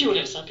กินคิวๆเล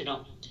ยซะพี่น้อง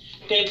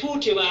แต่ผู้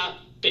ที่ว่า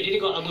เป็น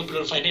นี่ก็เอามือไปโด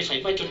นไฟในไฟ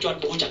ไหม้จน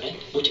บ่รู้จักได้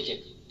บ่จักเจ็บ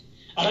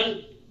อันนั้น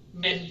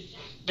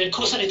เป็นข้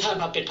อสันนิษฐาน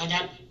มาเป็นพยา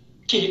น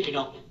ขี้เห็นพี่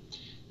น้อง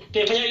แต่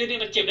พยานอยู่นี่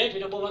มันเจ็บได้พี่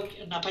น้องเพราะว่า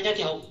พยาน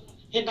ที่เฮา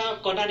เห็นหน้า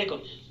ก่อนหน้านี้ก็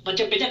มัน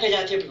จะเป็นจักรยา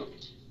นที่พี่น้อง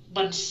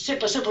มันเส้น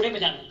ประสาทพวกนี้มั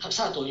นยังรักษ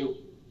าตัวอยู่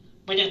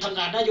มันยังทำง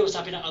านได้อยู่ซะ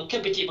พี่น้องเอาเข้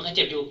มไปจีบมันก็เ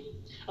จ็บอยู่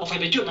เอาไฟ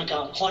ไปจุดมันก็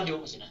ฮ้อนอยู่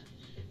จังซี่นะ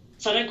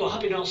ฉะนั้นก็ให้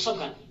พี่น้องซ้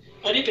ำกัน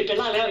อันนี้เป็น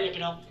ล่าแล้ว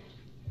พี่น้อง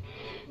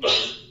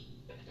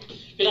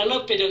เวลาเลิ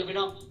กเป็นเด้อพี่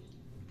น้อง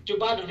อยู่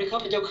บ้านนี่ข้า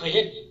พเจ้าเคยเ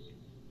ห็น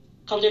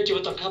ข้าพเจ้าอยู่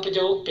ตอนข้าพเ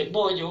จ้าเป็นห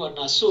ม้ออยู่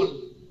ศูนย์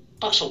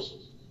ปักศพ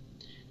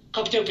ข้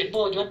าพเจ้าเป็นหม้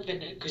ออยู่เป็น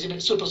คือสิเป็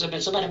นศูนย์ปักศพเป็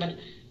นสมัยนั้น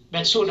เป็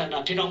นศูนย์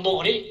พี่น้องหม้อ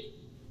นี่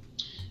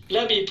แล้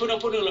วมีผู้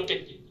นึงเราเป็น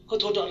ขอ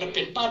โทษเราเ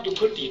ป็นบ้านอยู่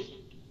พื้นดิน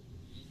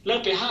แล้ว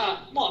ไปหา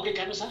หม้ออเมริ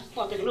กันซะ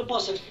ว่าเป็นรูปหม้อ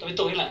เป็น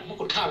ตัวนี่แหละมัน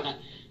กดข้าวนะ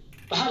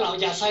ถ้าเรา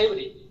อย่าใส่บ่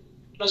ดิ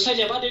เราใส่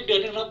ยาบ้าเดือ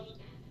นนึงแล้ว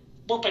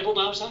บ่ไปบ่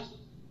มาซะ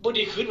บ่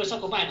ดีขึ้นว่าซะ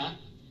ก็ไม่นะ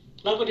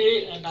แล้วก็นี้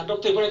ดร.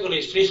บ่ได้ก็เล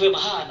ยฟรีเฟอร์ม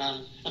าหา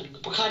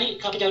พวก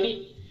ข้าพเจ้านี่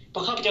พว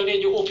กข้าพเจ้านี่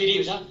อยู่ OPD อ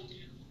ยู่ซะ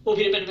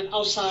OPD เป็น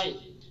outside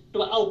หรือ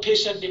ว่า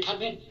outpatient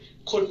department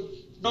คน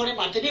นอนใน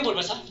บ้านที่นี่หมด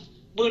ว่าซะ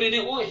มื้อ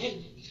นี้โอ้ยเห็น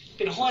เ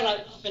ป็นห้อยละ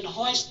เป็น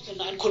ห้อย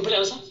อันคนไปแล้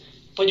วซะ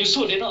พออยู่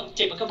สู้เนี่ยเนาะเ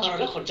จ็บมันก็มา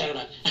แล้วขนใจ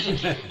น่ะ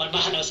มันม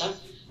าแล้วซะ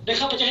ได้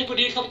ข้าพเจ้าให้ผู้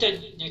นี้ข้าพเจ้า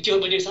อย่างเจอ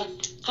มื้อนี้ซะ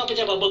ข้าพเ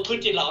จ้ามาเบิกพื้น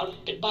ที่เรา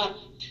เป็นบ้าน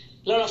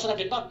แล้วลักษณะ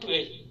เป็นบ้านเปื่อ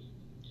ย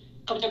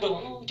ข้าพเจ้าบอกว่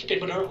าที่เป็น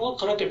บ่ได้โอ้เ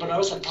ขาได้เป็นบ่ได้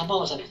สันทาเมา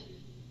ซะ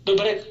เบิ่ง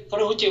บ่ได้เขา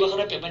รู้จริงว่าเขา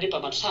ได้เป็นมาได้ปร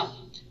ะมาณ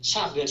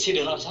3เดือน4เ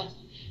ดือนแล้วซะ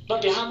เรา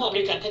ไปหาหมอบ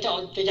ริการเขาเจ้าเอ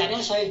าแต่ยาเนี่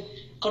ยใส่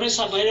เขาได้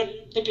สั่งไว้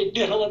ได้เป็นเ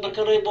ดือนแล้วมัน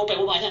ก็เลยบ่ไป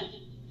บ่มาหยัง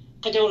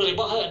เขาเจ้าเลย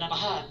บ่เฮามา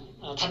หา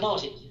ทันเมา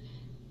สิ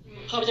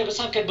ข้าพเจ้าไป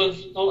สร้างกันเบิ่ง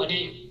เอาอัน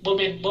นี้บ่แ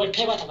ม่นแ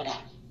ค่ว่าธรรมดา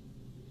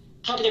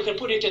ข้าพเจ้าเกิด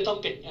ผู้นี้จะต้อง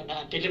เป็น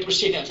เป็นเลโปร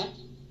ซีเนี่ยซะ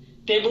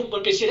แต่บุมั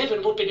นเป็นสิได้เป็น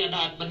บ่เป็น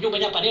มันอยู่มา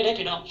ยามปานนี้ได้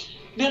พี่น้อง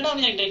เนื้อหน้ามั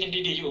นยัง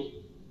ดีๆอยู่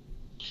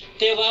แ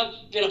ต่ว่า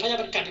เวลาพยา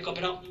บาลกัดไปก่อน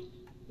พี่น้อง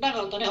นั่ง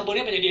ตอนนี้ฮอร์โมน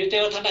นี่มันยังดีแต่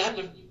ว่าทางด้าน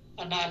มัน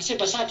เส้น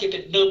ประสาทที่เป็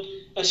นเนิร์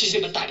ฟซิสเต็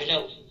มมันตายไปแล้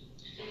ว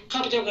ข้า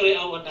พเจ้าก็เลยเ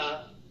อา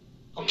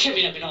เข้ม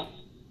นี่พี่น้อง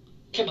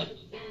เข้มมัน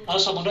เอา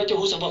สมองได้จะ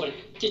หูสมองไป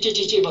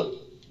จี้ๆๆเบิ่ง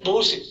บ่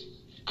รู้สึก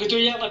คือตัว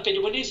อย่างมันเป็นอ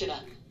ยู่บนนี้สินะ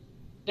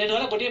แน่นอน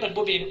แล้วบนนี้มัน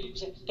บ่มี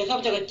แต่ข้าพ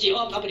เจ้าก็จี้อ้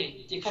อมครับนี่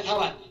จี้ข้าว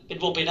ว่าเป็น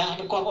วงไปนะ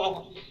มันกว้างอ้อม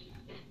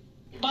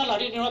บ้านเรา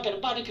นี่น้อยเป็น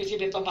บ้านนี่คือสิ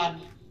เป็นประมาณ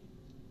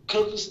ค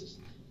รึ่ง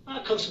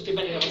สุดที่ไ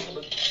ม่ได้รับสม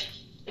บูรณ์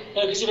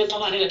คือสิเป็นประ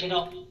มาณนี้แหละพี่น้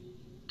อง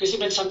คือสิ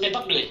เป็นสันเป็น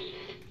บักเหนื่อย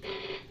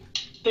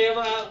แต่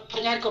ว่าพ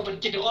ญานก็มัน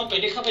กินอ้อมไป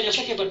นี่ข้าพเจ้า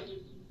สักแค่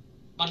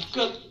มันเ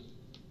กือบ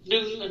1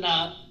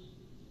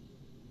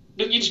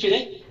 อินช์ไปไ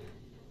ด้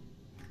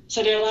แส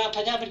ดงว่าพ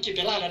ญานมันกินเ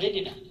วลาเราได้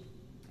นี่นะ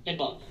เห็น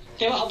บ่แ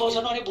ต่ว่าเฮาบ่ส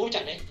นอนี่บ่รู้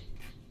จักได้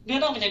เนื้อ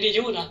น้องมันยังดีอ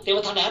ยู่นะแต่ว่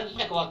าทางนั้นแ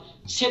ม่ก็ว่า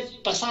เส้น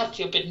ประสาท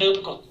ที่เป็นเนิร์ฟ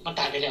ก็มัน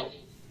ตายไปแล้ว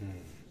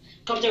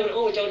ข้าพเจ้าโ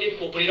อ้เจ้านี่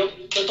ปู่บ่ได้เ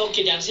ราต้อง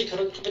กินยาสิข้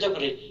าพเจ้าก็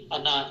เลย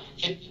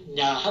เฮ็ด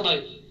ยาใ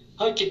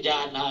ห้กินยา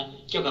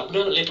เกี่ยวกับเ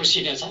รื่องเลโปรซี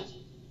เนี่ยซะ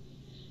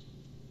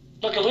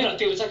แล้วก็เวลา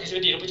ติวซะก็สิ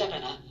ดีเราบ่จัก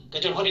นะก็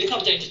จนพอดีข้า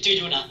พเจ้าจื้ออ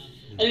ยู่นะ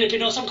อันนี้เป็น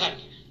น้องสำคัญ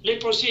เล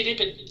โปรซีนี่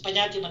เป็นพย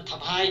าธิที่มันท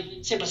ำให้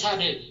เส้นประสาท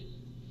เนี่ย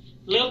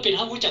เริ่มเป็นเฮ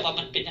ารู้จักว่า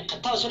มันเป็นขัน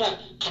เท่าซะแล้ว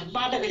ขัน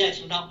บ้านได้ก็ใหญ่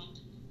ถึงน้อง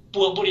ป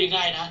วงบ่ได้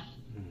ง่ายนะ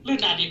ลื่น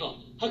นานดีก็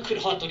เฮาขึ้น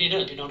ฮอดตัวนี้เด้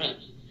อพี่น้องเด้อ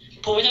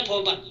เพราะว่าจังพอ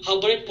มันเฮา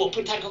บ่ได้ปวง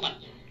พื้นฐานของมัน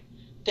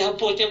แต่เฮา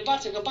ปวงเต็มบ้าน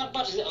สิกับบ้าน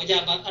เอายา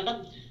มาอันนั้น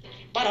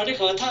บ้านเฮาได้เ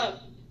ขาว่าถ้า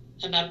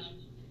อันนั้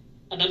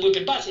นมือเ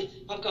ป็นบ้านสิ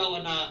เฮาก็เอา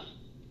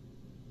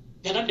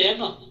ยาน้ำแดง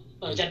เนาะ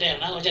จะแดง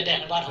นะจะแดง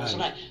ในบ้านเฮาซั่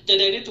นน่ะจะแ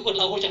ดงนี่ทุกคน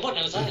เราคงจะบ่ไ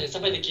ด้ซะส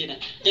มัยตะกี้น่ะ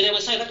จะแดงม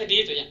าใส่แล้วก็ดี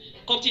ตัวอย่าง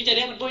ความจริงจะแด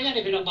งมันบ่อย่าง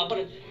นี้พี่น้องบ่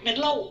แม่น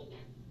เหล้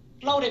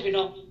าได้พี่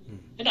น้อง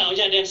เห็นเอา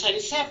ยาแดงใส่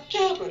นี่แซ่บ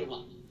จ้าบเลยว่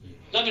า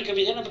แล้วมันก็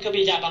มี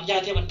ยาบางยา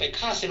ที่มันไป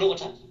ฆ่าเซลล์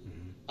ซะ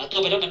ต่อ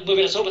ไปแล้วมันเมื่อเ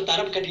วลาโซมันตายแ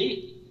ล้วมันก็ดี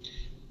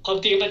ความ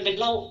จริงมันเป็น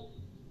เหล้า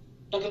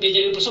แล้วก็มีอย่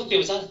างอื่นผสมเกี่ย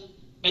วซะ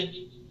มัน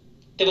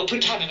แต่ว่าพื้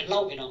นฐานมันเป็นเหล้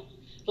าพี่น้อง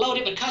เหล้า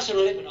นี่มันฆ่าเซล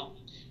ล์ได้พี่น้อง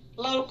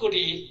เหล้าก็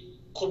ดี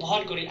ขมฮ้อ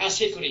นก็ดีอา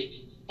ซิดก็ดี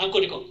น้ำก็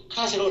ดีก็ฆ่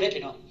าเซลล์ได้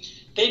พี่น้อง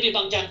แต่มีบ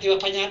างอย่างที่ว่า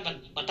พยาธิ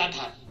มันต้านท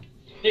าน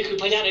นี่คือ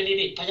พยาธิอันนี้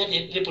พยาธิ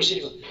เลโปรซี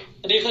ก็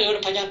อันนี้เขาเรียก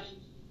ว่าพยาธิ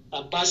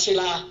บาซิล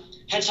ลา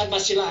แฮนซันบา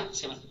ซิลลาใ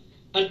ช่มั้ย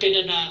มันเป็น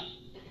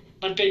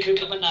มันเป็นคือ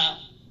กับ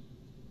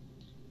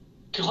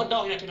คือฮอตดอ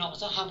กเนี่ยพี่น้อง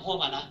ซะห้ามหัว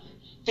มานะ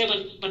แต่มัน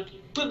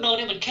เปลือกนอก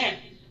นี่มันแข็ง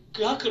คื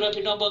อถ้าคือเรา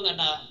พี่น้องเบิ่ง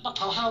มะพ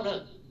ร้าวห้าวเด้อ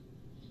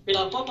เวล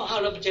าปอกมะพร้าว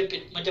แล้วมันจะเ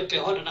ป็น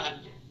ฮอตเ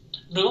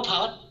นื้อมะพร้า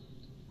ว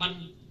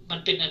มัน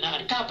เป็นอั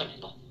นก้าปานนี้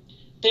บ่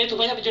แต่ตัว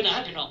พยาเป็นจุดนั้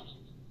นพี่น้อง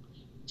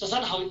ซั่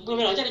นเฮาเมื่อเ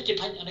วลาจะได้กิน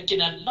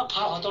มะพร้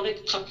าวเฮาต้องได้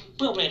ทับเ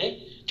ปลือกไปได้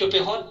จนไป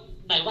ฮอต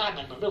ในว่าน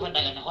มันเรื่องมันไ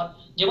ด้ฮอต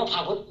เยอะมะพร้า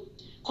วพุ่น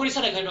คนที่แส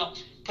ดงให้น้อง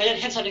พยา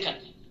แฮนซันนี่กัน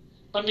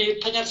มันมี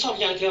พยาธิ2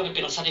อย่างที่มันเ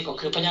ป็นลักษณะนี้ก็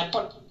คือพยาธิป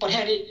อดแห้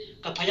งนี่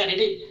กับพยาธิ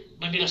นี่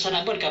มันมีลักษณะ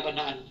เหมือนกับ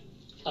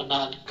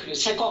คือ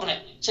ไส้กรอกแหละ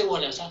ไส้วัว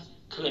แล้วซะ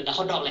คือฮ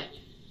อตดอกแหละ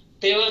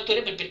แต่ว่าตัว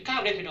นี้มันเป็นก้าว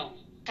ได้พี่น้อง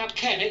ก้าวแ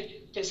ค่นี้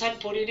จังซั่น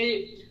พวกนี้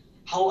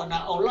เฮา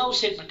เอาเหล้าเ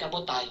สร็จมันก็บ่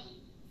ตาย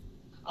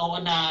เอา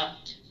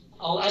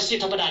อาซิด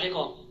ธรรมดาได้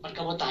ก็มัน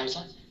ก็บ่ตายซ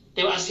ะแ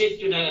ต่ว่าอาซิด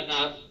อยู่ใน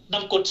น้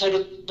ำกรดไซโร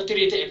แบคทีเ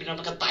รียที่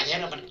มันก็ตายแท้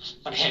แล้ว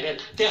มันแห้งได้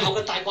แต่เฮา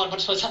ก็ตายก่อนมัน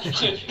ซะ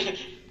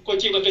คน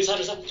จริงมันเป็นซะ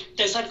แ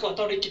ต่ซั่นก็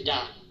ต้องได้กินยา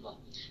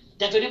อ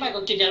ย่างตัวนี้ไม่ก็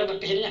กินยาแล้วมัน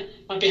เป็นเนี่ย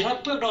มันเป็นให้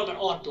เปลือกนอนมัน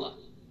อ่อนตัว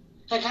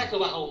คล้ายๆคือ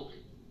ว่าเอา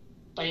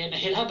ไป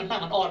เห็นให้มันหน้า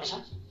มันอ่อนซะ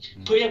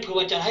เพื่อ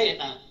ว่าจะให้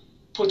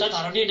ผู้ต้านทา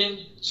นนิดนึง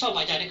ซ่อมห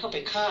ายานี่เข้าไป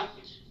ฆ่า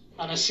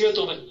เชื้อ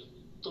ตัวเ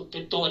ป็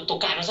นตัว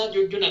การซะอ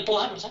ยู่ในปอ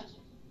ดมันซะ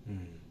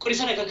คนที่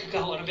ซะได้ก็คือเข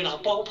าเวลา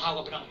ปอกมะพร้าว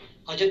ก็ไปเนาะ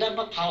เขาจะได้ม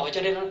ะพร้าวเขาจะ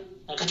ได้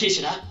กะทิ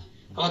สินะ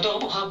เขาต้องเอา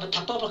มะพร้าวมัน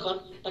ทับต้นมันก่อน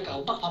แล้วก็เอา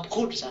มะพร้าว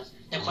คูดซะ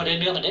อย่างคนได้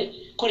เนื้อมันได้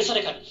คนที่ซะไ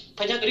ด้กันพ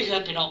ยาธิตัวนี้คือ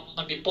พี่น้อง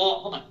มันมีปอ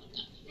ของมัน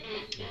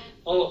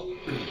โอ้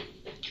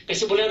ก็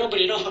สิบ่แล้วบ่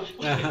ได้เนาะ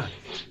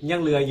ยัง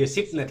เหลืออยู่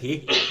10นาที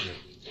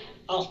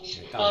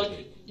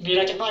มีอะไ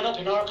รจักหน่อยเนาะ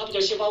พี่น้องครับจ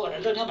ะสิเว้ากัน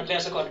เรื่องให้มันแล้ว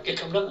ซะก่อนเกี่ยว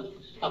กับเรื่อง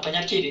พย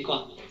าธิขี้ดีกว่า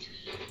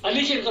อัน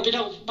นี้คือกับพี่น้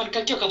องมันก็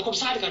เกี่ยวกับความ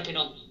สะอาดกันพี่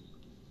น้อง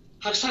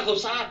รักษาความ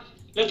สะอาด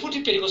แล้วผู้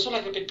ที่เป็นก็ส่วนใหญ่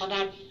ก็เป็นพย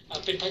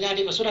าธิ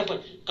นี่ก็ส่วนใหญ่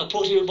กับพว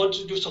กที่บ่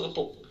อยู่สกป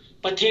รก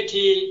ประเทศ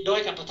ที่ด้อย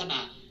การพัฒนา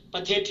ป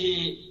ระเทศที่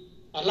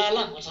ล้าห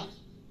ลังว่าซะ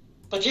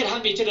ประเทศหา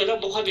มีเจริญแล้ว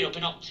บ่ค่อยมีดอก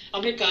พี่น้องอ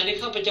เมริกานี่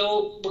ข้าพเจ้า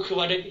บ่คือ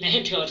ว่าในเฮ็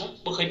ดเถื่อซะ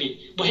บ่เคยมี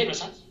บ่เฮ็ดว่า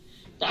ซะ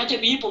แต่อาจจะ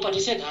มีผู้ป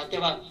ฏิเสธแต่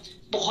ว่า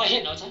บ่ค่อยเฮ็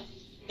ดเอาซะ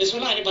แต่สุ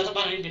ราษฎร์นี่บ้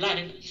านนี่มีร้าน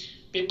นึง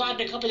เป็นบ้าน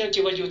นึงข้าพเจ้าจิ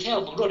ว่าอยู่แถว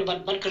บางโรดใน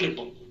บ้านกระลืม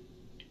บ่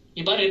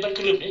อีบ้านในบ้านก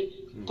ระลืมนี่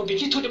ก็มี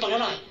ขี้ทุนในบาง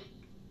หลาย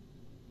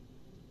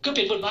ก็เ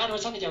ป็นบนบ้านว่า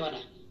ซะจะว่า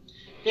น่ะ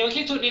เดี๋ยว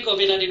ขี้ทุนนี่ก็เ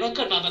วลาเด็กน้อยเ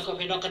กิดมามันก็เ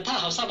ป็นนอกกันถ้า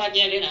เฮาสร้างบ้านแย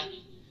กนี่นะ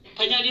พ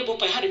ญานี่บ่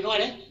ไปหาเด็กน้อย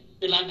เด้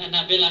เวลา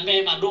แม่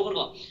มาลูกกัน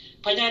ก็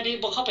พญานี่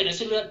บ่เข้าไปในเ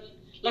ส้นเลือด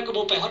แล้วก็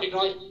บ่ไปฮอดเด็ก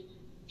น้อย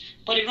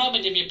พอเด็กน้อยมั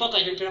นจะมีป้องกั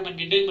นอยู่มัน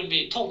มี1มันมี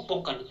ท่องป้อง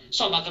กัน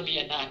2มันก็มี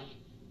อันนั้น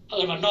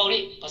มันนอก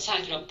นี่ภาษา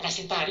ที่เราปรา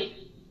ซิตานี่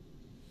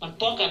มัน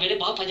ป้องกันไม่ได้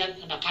บ่พญา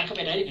พันเข้าไ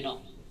ปได้พี่น้อง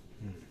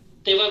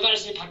แต่ว่าไวรั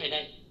สนี่พันไปได้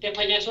แต่พ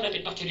ญาส่วนนั้นเป็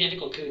นแบคทีเรียนี่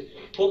ก็คือ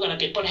พวกอันนั้น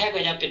เป็นปนแฮกก็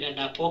ยังเป็นอั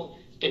นพวก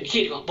เป็น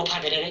ขี้ก็บ่พัน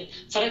ไปได้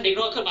ฉะนั้นเด็ก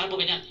น้อยขึ้นมาบ่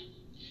เป็นหยัง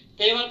แ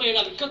ต่ว่าเวล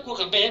ามันก็กลัว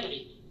กับแม่บัด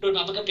นี้โดนม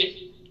ามันก็เป็น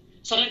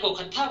ฉะนั้นก็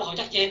คันถ้าว่าเขา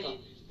จักแยกก็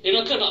เดี๋ยวเร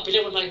าเกิดมาไปเรื่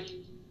องมันไป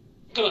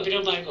ก็มาเป็นเรื่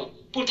องไปก็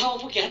ผู้เฒ่า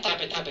ผู้แก่ตายไ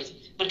ป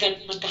มัน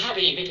ก็หาไป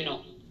เองได้พี่น้อง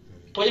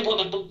เพราะฉะนั้น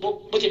มัน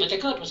บ่สิมันจะ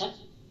เกิดว่าซั่น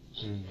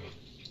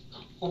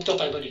ผมต่อไ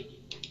ปบัดนี้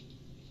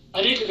อั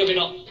นนี้คือพี่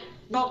น้อง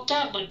นอกจา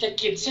กมันจะ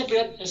กินเส้นเลื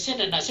อดเส้น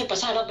นั้นน่ะเส้นประ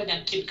สาทแล้วมันยัง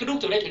กินกระดูก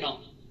ตัวได้พี่น้อง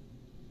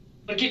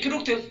มันกินกระดู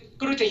กตั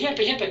วเฮ็ด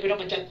ไปพี่น้อง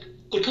มันจะ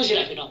กุดเข้าสิไ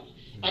ด้พี่น้อง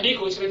อันนี้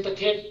ก็จะเป็นประ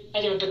เทศอาจ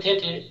จะเป็นประเทศ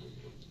ที่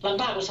ล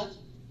ำบากว่าซั่น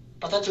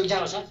ประเทศสูงยาว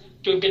ว่าซั่น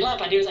จนเป็นล่า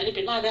ป่าเดียวอันนี้เ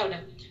ป็นล่าแล้วเนี่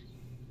ย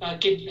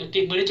กินติ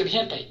ดมือได้จนเฮ็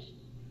ดไป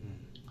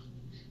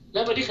แล้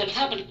วบัดนี้คันถ้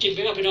ามันกินไป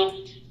กับพี่น้อง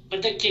มัน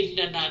จะกิน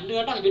นานๆเนื้อ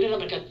นั่งอยู่ได้แล้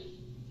วมันก็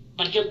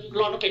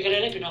ร้อนไปก็ไ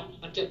ด้พี่น้อง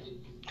มันจะ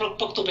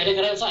พกตัวไปได้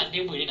ก็ได้ซะอัน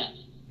นิ้วมือนี่น่ะ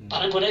ปาน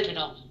นั้นบ่ได้พี่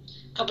น้อง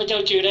ข้าพเจ้า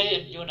ชื่อได้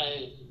อยู่ใน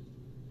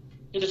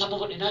ธรรม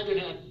บทนี่นะอยู่ใ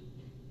น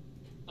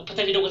พระไต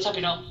รปิฎกกันซะ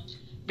พี่น้อง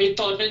มี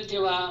ตอนนึงที่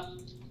ว่า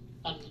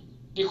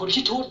มีคน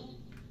คิดทูต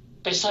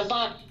ไปสร้างบ้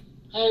าน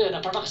ให้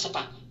พระมหากษัต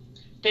ริย์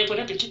แต่เพิ่น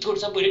นั้นเป็นคิดทูต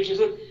ซะมือนี้คิด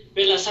ทูตเว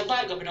ลาสร้างบ้า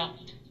นก็พี่น้อง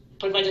เ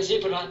พิ่นว่าจังซี่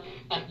เพิ่นว่า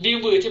นิ้ว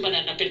มือที่มัน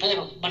เป็นพระเจ้า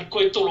มันกล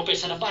วยตกลงไป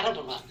สร้างบ้านแล้วเ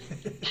พิ่นว่า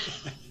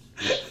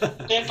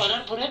แต่ปานนั้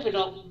นเพิ่นให้พี่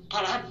น้องพระ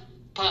อรหันต์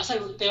พระสัย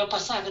แต่ว่าภา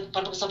ษากันพร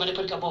ะมหากษัตริย์เ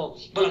พิ่นก็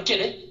บ่รังเกียจ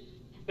เด้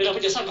เวลาเ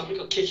พิ่นจะสร้างแบบนี้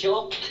ก็เคี้ยว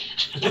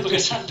แล้วมันก็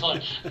สร้างถอน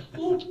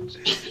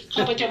ข้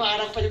าพเจ้ามาแ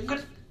ล้วข้าพเจ้า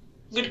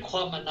เงินคว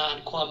ามมันนาน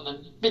ความมัน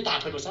ไม่ตา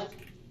เพิ่นว่าซะ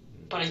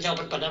ปริญญาป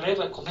านนั้น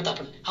ว่าของไม่ตาเ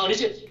พิ่นเฮานี่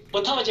สิบ่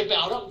เท่าว่าจะไปเ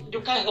อาแล้วอ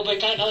ยู่ใกล้ก็ไป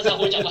ใกล้แล้วซะ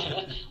บ่จักว่า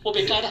บ่ไป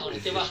ใกล้ได้เฮา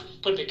แต่ว่า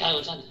เพิ่นไปใกล้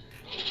ว่าซั่น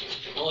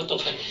เอาต่อ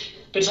ไป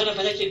เป็นสัน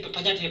พญากินพ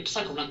ญาเทพสร้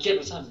างของรังเกียจ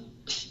ว่าซั่น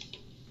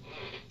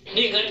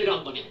นี่คือพี่น้อง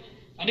บ่นี่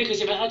อันนี้คือ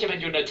สิอาจจะเป็น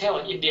อยู่ในแถว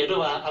อินเดียหรือ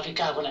ว่าแอฟริ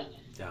กาพุ่นแหละ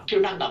ผิว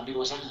หนังดำดีก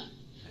ว่าซะ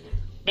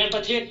แม่นป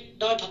ระเทศ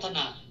ด้อยพัฒน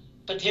า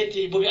ประเทศ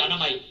ที่บ่มีอนา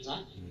มัยนะ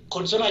ค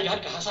นสุรายอด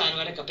กับหาสารไ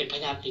ว้แล้วก็เป็นพ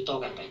ญาติดต่อ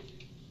กันไป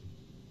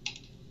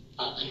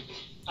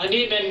อัน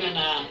นี้เป็นแ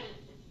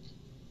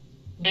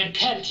ม่นแพ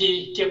ทย์ที่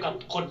เกี่ยวกับ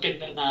คนเป็น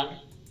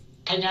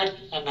พญาติ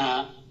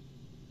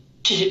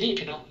ที่เห็นนี่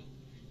พี่น้อง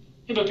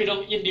นี่เป็นพี่น้อง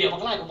อินเดียบา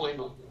งหลายก็บ่เห็น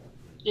บ่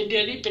อินเดีย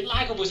นี่เป็นหลา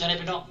ยก็บ่ใช่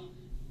พี่น้อง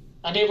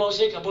อันนี้บ่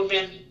สิกับบ่แม่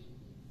น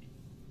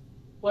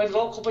เว้นว่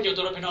าคุณประโยชน์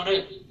ตัวเราพี่น้องเด้อ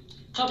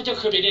ข้าพเจ้า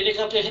เคยไปนี่ค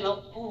รับเห็นแล้ว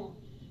โอ้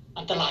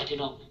อันตรายพี่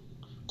น้อง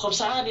ความ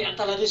สะอาดนี่อัน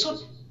ตรายที่สุด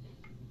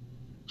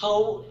เ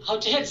ขา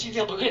จะเฮ็ดสิ่งที่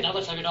บ่เคยนะว่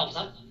าซะพี่น้องซ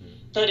ะ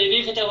แต่เดี๋ยวนี้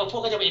เขาจะว่าพว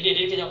กเขาจะไปอินเดีย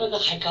นี่เขาจะก็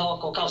ใครเ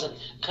ก่าๆซั่น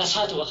ก็ซ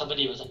าตัวคำบ่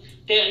ดีว่าซั่น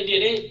แต่อินเดีย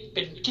นี่เป็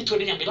นคิดทุน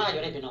นี่ยังมีหลายอ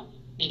ยู่ได้พี่น้อง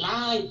มีหลา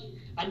ย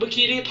อันเมื่อ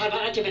กี้นี่ผ่านมา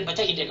อาจจะเป็นมาจ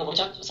ากอินเดียก็บ่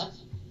จักซะ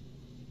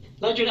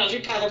แล้วอยู่ในแอฟ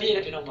ริกาก็มีน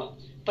ะพี่น้องบ่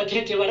ประเท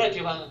ศที่ว่าได้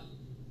ที่ว่า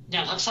อย่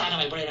างรักษาอนา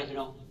มัยบ่ได้นะพี่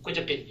น้องก็จ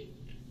ะเป็น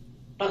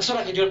รักษา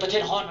ก็อยู่ประเท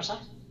ศฮ้อนมาซะ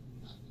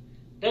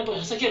แล้ว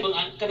สังเกตบาง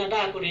อันแคนาดา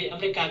ก็ดีอเ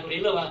มริกาก็ดี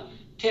หรือว่า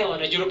แถว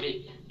ในยุโรปนี่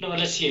แล้ว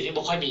รัสเซียนี่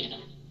บ่ค่อยมีน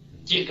ะ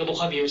จีนก็บ่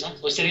ค่อยมีซะ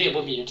ออสเตรเลีย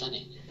บ่มีซะ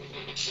นี่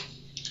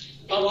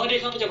บางวันนี้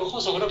ครับพระเจ้าก็ขอ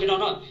สอนเราพี่น้อง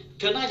เนาะเ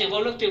ถื่อหน้าอย่างบ่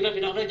เรื่องติวแล้ว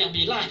พี่น้องเนาะยัง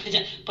มีหลาย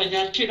ปัญญา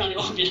พี่น้องนี่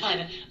บ่มีหลาย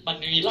นะมัน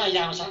มีหลายอ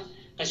ย่างซะ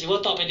ก็สิว่า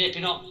ต่อไปนี้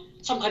พี่น้อง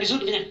สำคัญที่สุด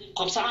เป็นหยังค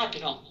วามสะอาด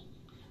พี่น้อง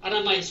อนา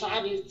มัยสะอา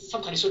ดนี่ส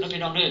ำคัญที่สุดนะ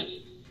พี่น้องเด้อ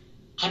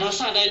คณะส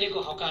ะอาดได้นี่ก็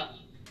เขาก็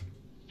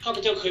ข้าพ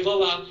เจ้าเคย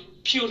ว่า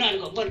ผิวหน้า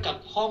ก็เหมือนกับ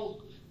ห้อง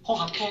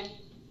หับแขก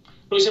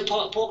โดยเฉพา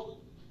ะพวก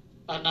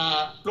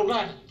ลูกหล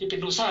านที่เป็น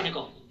ลูกสาวนี่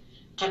ก็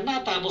คันหน้า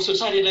ตาบ่สุด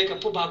ใสนี่เลยกับ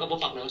ผู้บ่าวก็บ่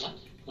มักแล้วซะ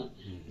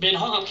เป็น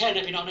ห้องหับแขกน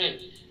ะพี่น้องเด้อ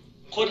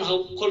ค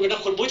นเวลา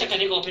คนรู้จักกัน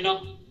นี่ก็พี่น้อง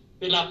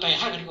เวลาไป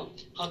หากันนี่ก็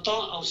เขาต้อง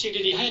เอาสิ่ง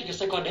ดีๆให้กัน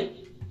ซะก่อนเด้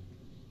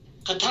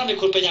คันถ้าเป็น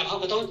คนพยายามเขา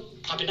ก็ต้อง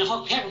ทำเป็นห้อ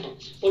งแขกบ่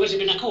บ่ว่าสิ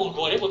เป็นห้องค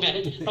รัวเด้บ่แม่นเ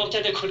ด้นอกจา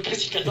กได้คนใกล้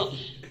ชิดกันเนาะ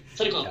ซ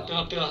ะนี่ก็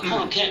เป็นว่าห้อ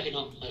งแขกพี่น้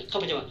องเข้า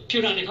ไปจะว่าผิว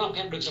หน้าในห้องแข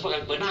กโดยเฉพาะกั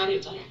นเบอร์หน้านี่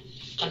ซะ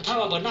คันถ้า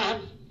ว่าเบอร์หน้า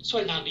ส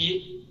วยงามดี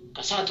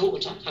ก็สาธุ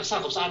ซะรักษา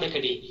ความสะอาดได้ก็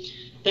ดี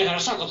แต่การ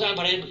รักษาความสะอาด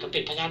บ่ได้มันก็เป็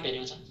นพยานแบบ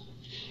นี้ซะ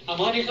เอา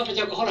บ่นี้ข้าพเ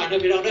จ้าก็ขอลาเด้อ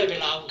พี่น้องเด้อไป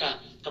ลาว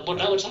กับบ่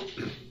แล้วซะ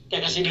แต่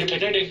ก็สิเป็นไป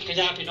ได้เด้อกะ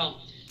ยาพี่น้อง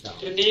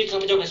ทีนี้ข้า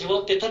พเจ้าก็สิว่า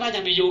แต่ถ้าน่าจ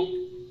ะมีอยู่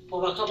เพราะ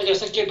ว่าข้าพเจ้า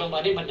สังเกตบางวั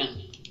นนี่มันหยัง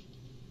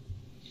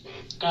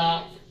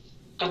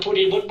กับผู้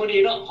ดีบ่ดี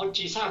เนาะฮอด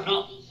จี3เนา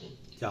ะ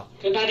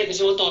ก็ได้ก็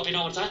สิว่าต่อพี่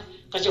น้องซะ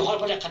ก็สิฮอด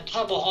บ่ได้คันถ้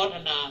าบ่ฮอดอั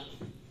น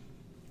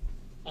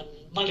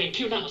มะเร็ง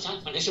ผิวหนังซะ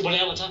มันก็สิบ่แ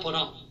ล้วซะพ่อ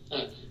น้อง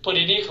พอ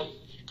ดีนี้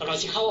ก็ กำลัง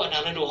สิเข้าหน้า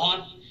ฤดูร้อน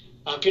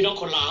พี่น้อง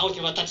คนลาว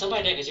ที่ว่าตัดสบา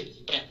ยได้ก็สิ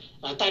ไป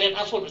ใต้แดนอ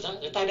าฝนซะ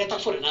ใต้แดนตัก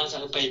ฝนนะซะ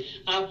ไป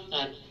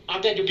อาบ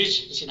แดนยูบีช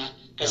สินะ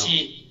ก็สิ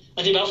อ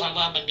ธิบายฟัง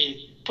ว่ามันมี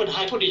ผลห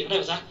ายผลดีได้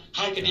ซะห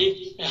ายก็ดี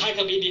หาย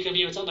ก็มีดีก็มี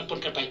ซะมันปน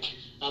กันไป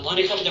เพราะ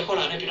นี้ข้าพเจ้าขอ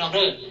ลาให้พี่น้องเ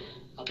ด้อ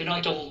พี่น้อง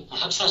จง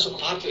รักษาสุข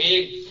ภาพตัวเอ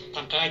งท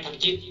างกายทาง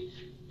จิต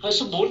ให้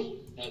สมบูรณ์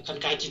คัน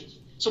กายจิต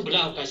สมบูรณ์แ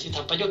ล้วก็สิท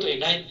ำประโยชน์ตัวเอง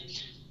ได้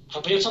ท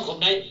ำประโยชน์สังคม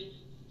ได้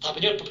ทำปร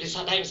ะโยชน์ประเทศช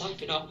าติได้ซะ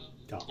พี่น้อง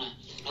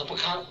เอาพวก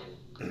เขา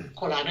ข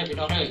อลาให้พี่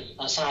น้องเด้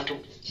อสาธุ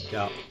เ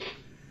จ้า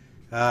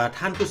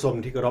ท่านผู้ชม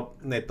ที่เคารพ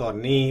ในตอน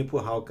นี้พว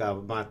กเราก็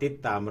มาติด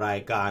ตามรา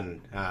ยการ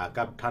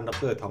กับท่านด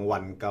ร.ทองวั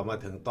นก็มา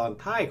ถึงตอน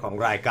ท้ายของ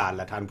รายการแ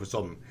ละท่านผู้ช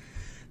ม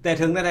แต่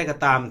ถึงใดก็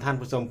ตามท่าน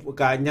ผู้ชม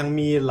ก็ยัง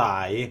มีหล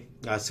าย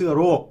เชื้อ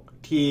โรค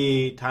ที่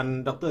ท่าน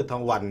ดร.ทอ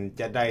งวัน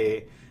จะได้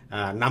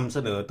นำเส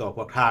นอต่อพ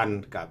วกท่าน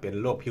ก็เป็น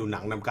โรคผิวหนั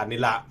งนำกัน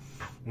นี่ล่ะ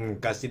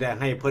ก็สิได้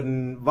ให้เพิ่น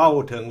เว้า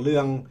ถึงเรื่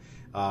อง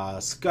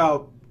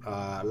scalp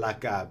แล้ว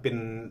ก็เป็น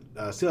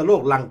เสื้อโร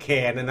ครังแค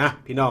นะ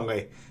พี่น้องเอ้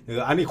ย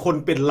อันนี้คน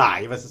เป็นหลาย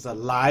ว่าซั่น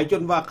หลายจ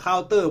นว่าเคา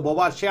น์เตอร์บ่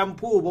ว่าแชม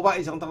พูบ่ว่า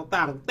อีสัง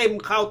ต่างๆเต็ม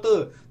เคาน์เตอ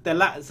ร์แต่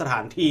ละสถา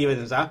นที่ว่า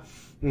ซั่นซะ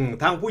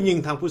ทางผู้หญิง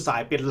ทางผู้ชาย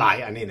เป็นหลาย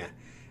อันนี้เนี่ย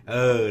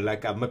แล้ว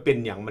ก็มันเป็น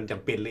หยังมันจั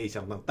งเป็นเลยอี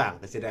สังต่าง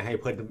ๆก็สิได้ให้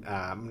เพิ่น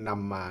น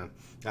ำมา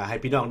ให้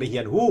พี่น้องได้เรี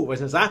ยนรู้ว่า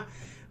ซั่นซะ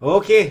โอ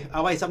เคเอ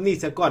าไว้ซ้ำนี้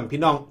ซะก่อนพี่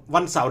น้อง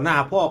วันเสาร์หน้า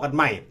พบกันใ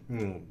หม่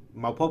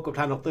มาพบกับ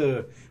ท่านดร.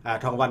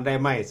ทองวันได้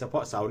ไหมเฉพา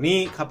ะเสาร์นี้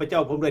ข้าพเจ้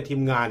าพร้อมด้วยที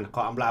มงานข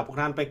ออำลาพวก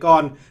ท่านไปก่อ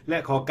นและ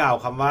ขอกล่าว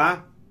คำว่า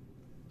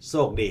โช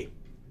คดี